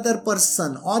of another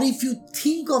person, or if you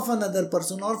think of another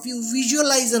person, or if you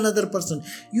visualize another person,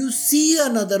 you see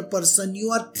another person,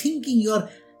 you are thinking, you are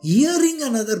hearing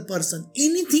another person,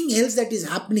 anything else that is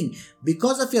happening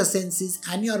because of your senses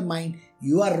and your mind,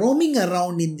 you are roaming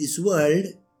around in this world,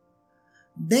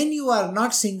 then you are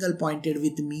not single pointed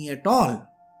with me at all.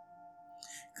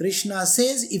 Krishna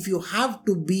says, if you have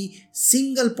to be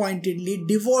single pointedly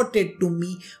devoted to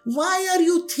me, why are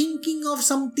you thinking of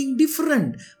something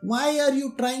different? Why are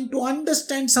you trying to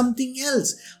understand something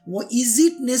else? Is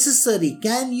it necessary?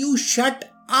 Can you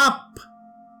shut up?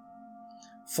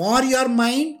 For your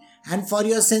mind and for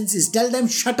your senses, tell them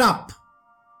shut up.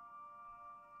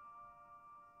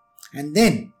 And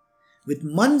then, with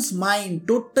one's mind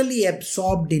totally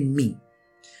absorbed in me,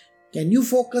 can you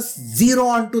focus zero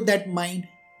onto that mind,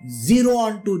 zero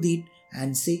onto it,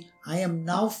 and say, I am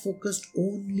now focused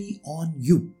only on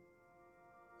you.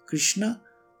 Krishna,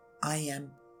 I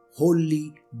am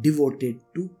wholly devoted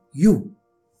to you.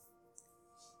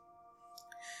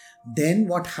 Then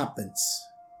what happens?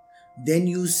 Then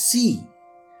you see,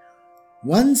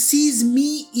 one sees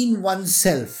me in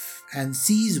oneself and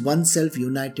sees oneself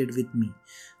united with me.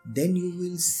 Then you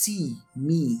will see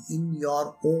me in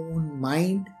your own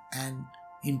mind and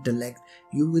intellect.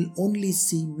 You will only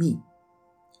see me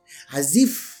as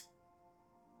if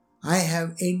I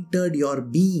have entered your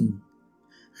being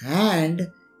and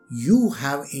you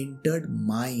have entered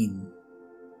mine.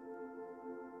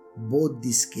 Both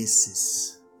these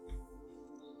cases.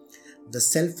 The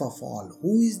self of all.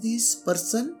 Who is this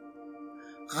person?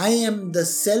 I am the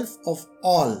self of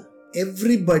all.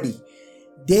 Everybody.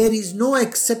 There is no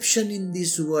exception in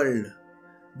this world.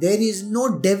 There is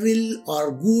no devil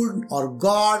or good or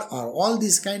God or all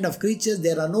these kind of creatures.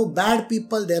 There are no bad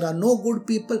people. There are no good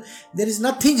people. There is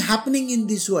nothing happening in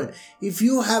this world. If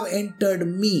you have entered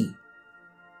me,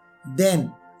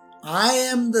 then I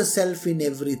am the self in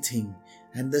everything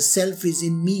and the self is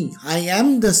in me. I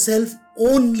am the self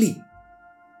only.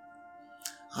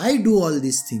 I do all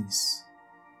these things.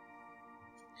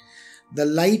 The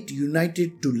light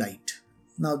united to light.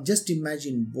 Now just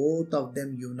imagine both of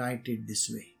them united this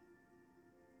way.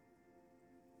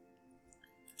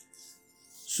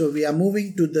 So we are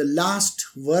moving to the last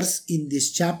verse in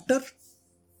this chapter.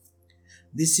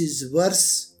 This is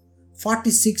verse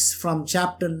 46 from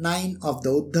chapter 9 of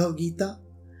the Uddhav Gita.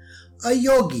 A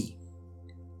yogi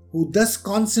who thus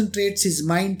concentrates his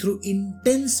mind through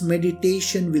intense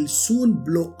meditation will soon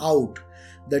blow out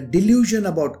the delusion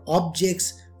about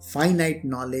objects, finite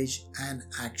knowledge and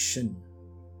action.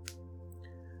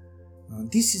 Now,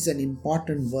 this is an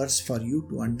important verse for you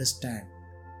to understand.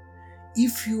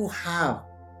 If you have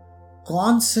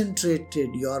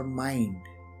concentrated your mind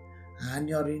and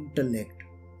your intellect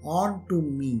onto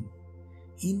me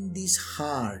in this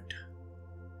heart,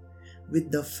 with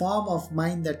the form of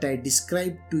mind that I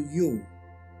described to you,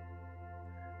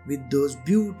 with those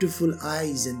beautiful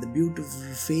eyes and the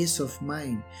beautiful face of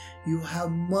mine, you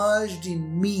have merged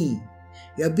in me.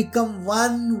 You have become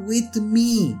one with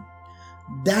me.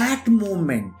 That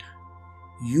moment,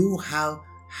 you have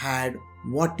had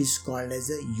what is called as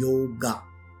a yoga.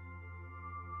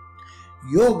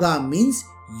 Yoga means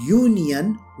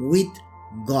union with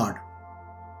God.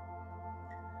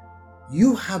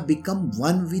 You have become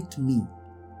one with me.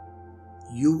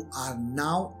 You are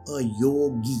now a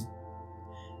yogi.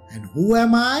 And who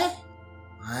am I?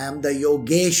 I am the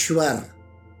Yogeshwar,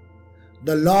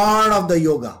 the Lord of the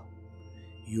Yoga.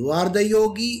 You are the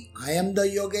yogi, I am the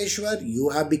Yogeshwar, you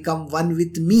have become one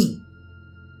with me.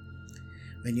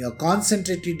 When you have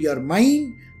concentrated your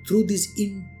mind through this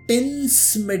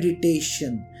intense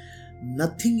meditation,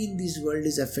 nothing in this world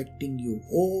is affecting you.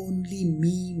 Only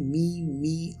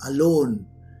me alone.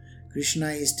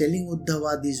 Krishna is telling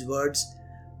Uddhava these words.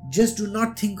 Just do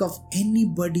not think of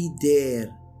anybody there.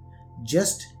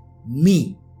 Just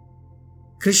me.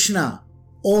 Krishna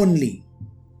only.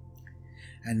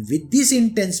 And with this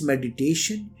intense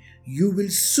meditation, you will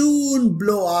soon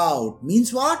blow out.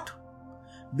 Means what?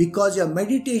 Because your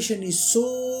meditation is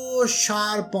so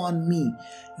sharp on me,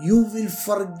 you will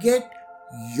forget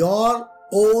your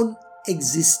own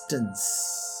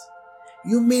existence.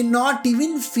 You may not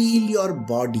even feel your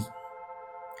body.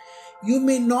 You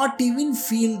may not even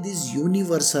feel this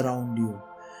universe around you.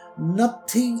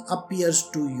 Nothing appears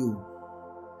to you.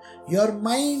 Your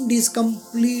mind is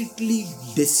completely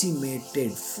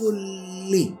decimated,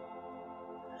 fully.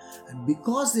 And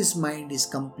because this mind is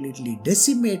completely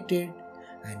decimated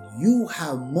and you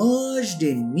have merged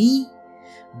in me,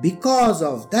 because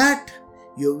of that,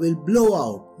 you will blow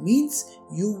out. Means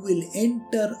you will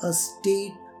enter a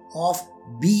state of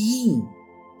being,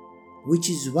 which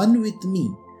is one with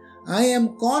me. I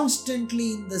am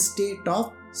constantly in the state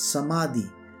of Samadhi.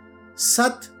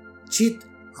 Sat, Chit,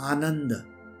 Ananda.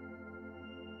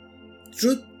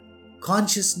 Truth,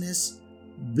 consciousness,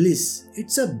 bliss.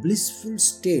 It's a blissful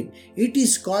state. It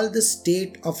is called the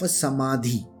state of a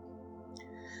Samadhi.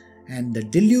 And the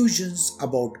delusions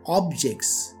about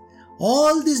objects,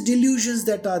 all these delusions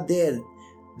that are there,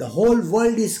 the whole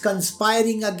world is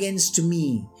conspiring against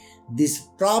me. This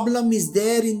problem is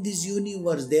there in this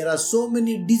universe. There are so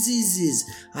many diseases.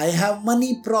 I have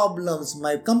money problems.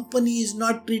 My company is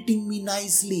not treating me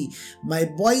nicely. My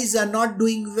boys are not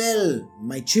doing well.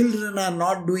 My children are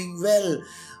not doing well.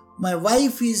 My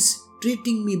wife is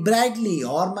treating me badly,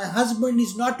 or my husband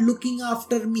is not looking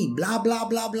after me. Blah, blah,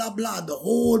 blah, blah, blah. The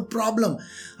whole problem.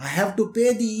 I have to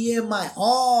pay the EMI.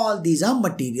 All these are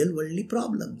material worldly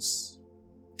problems.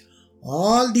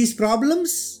 All these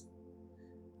problems,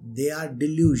 they are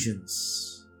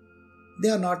delusions. They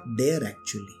are not there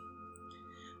actually.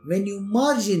 When you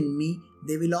merge in me,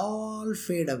 they will all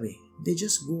fade away. They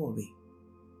just go away.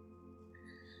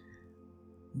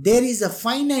 There is a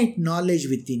finite knowledge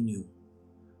within you.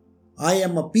 I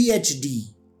am a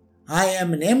PhD. I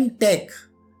am an MTech.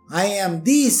 I am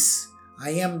this.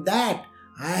 I am that.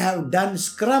 I have done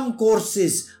Scrum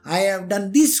courses. I have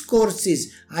done these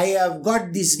courses. I have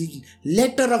got this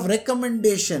letter of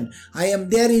recommendation. I am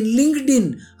there in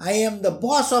LinkedIn. I am the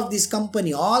boss of this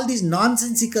company. All these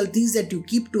nonsensical things that you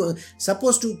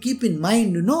supposed to keep in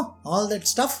mind, all that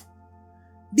stuff.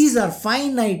 These are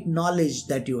finite knowledge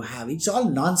that you have. It's all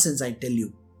nonsense, I tell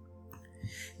you.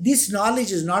 This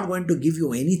knowledge is not going to give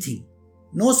you anything.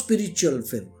 No spiritual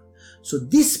fervor. So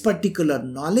this particular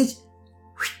knowledge,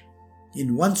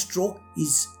 in one stroke,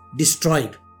 is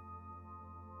destroyed.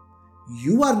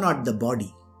 You are not the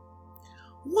body.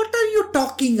 What are you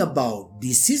talking about?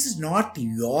 This is not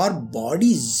your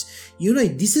body's.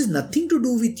 This is nothing to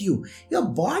do with you. Your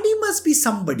body must be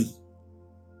somebody.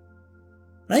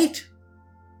 Right?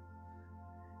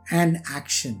 And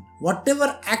action.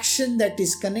 Whatever action that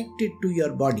is connected to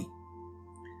your body.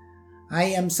 I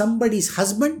am somebody's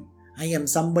husband. I am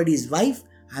somebody's wife.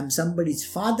 I am somebody's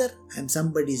father. I am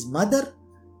somebody's mother.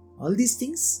 All these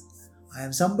things. I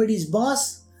am somebody's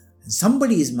boss. And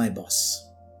somebody is my boss.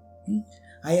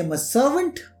 I am a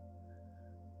servant.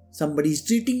 Somebody is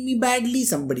treating me badly.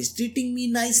 Somebody is treating me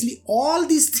nicely. All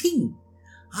these things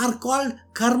are called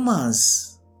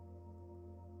karmas.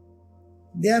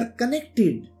 They are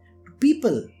connected to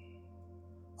people.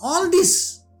 All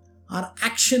these are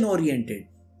action oriented.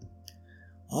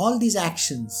 All these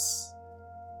actions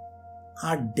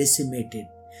are decimated.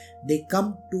 They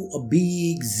come to a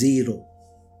big zero.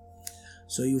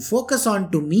 So you focus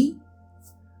on to me,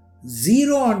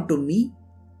 zero on to me,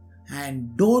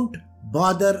 and don't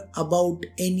bother about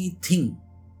anything.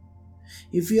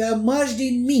 If you are merged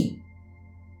in me,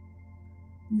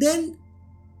 then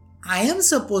I am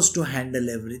supposed to handle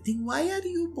everything. Why are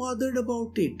you bothered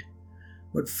about it?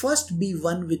 But first be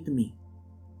one with me.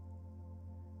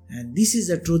 And this is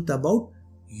the truth about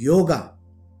yoga.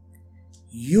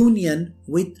 Union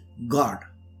with God.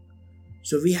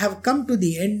 So we have come to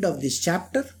the end of this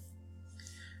chapter.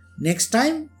 Next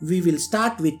time we will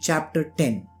start with chapter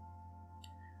 10.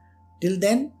 Till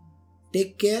then,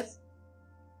 take care,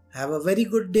 have a very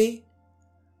good day,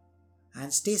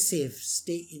 and stay safe,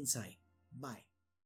 stay inside.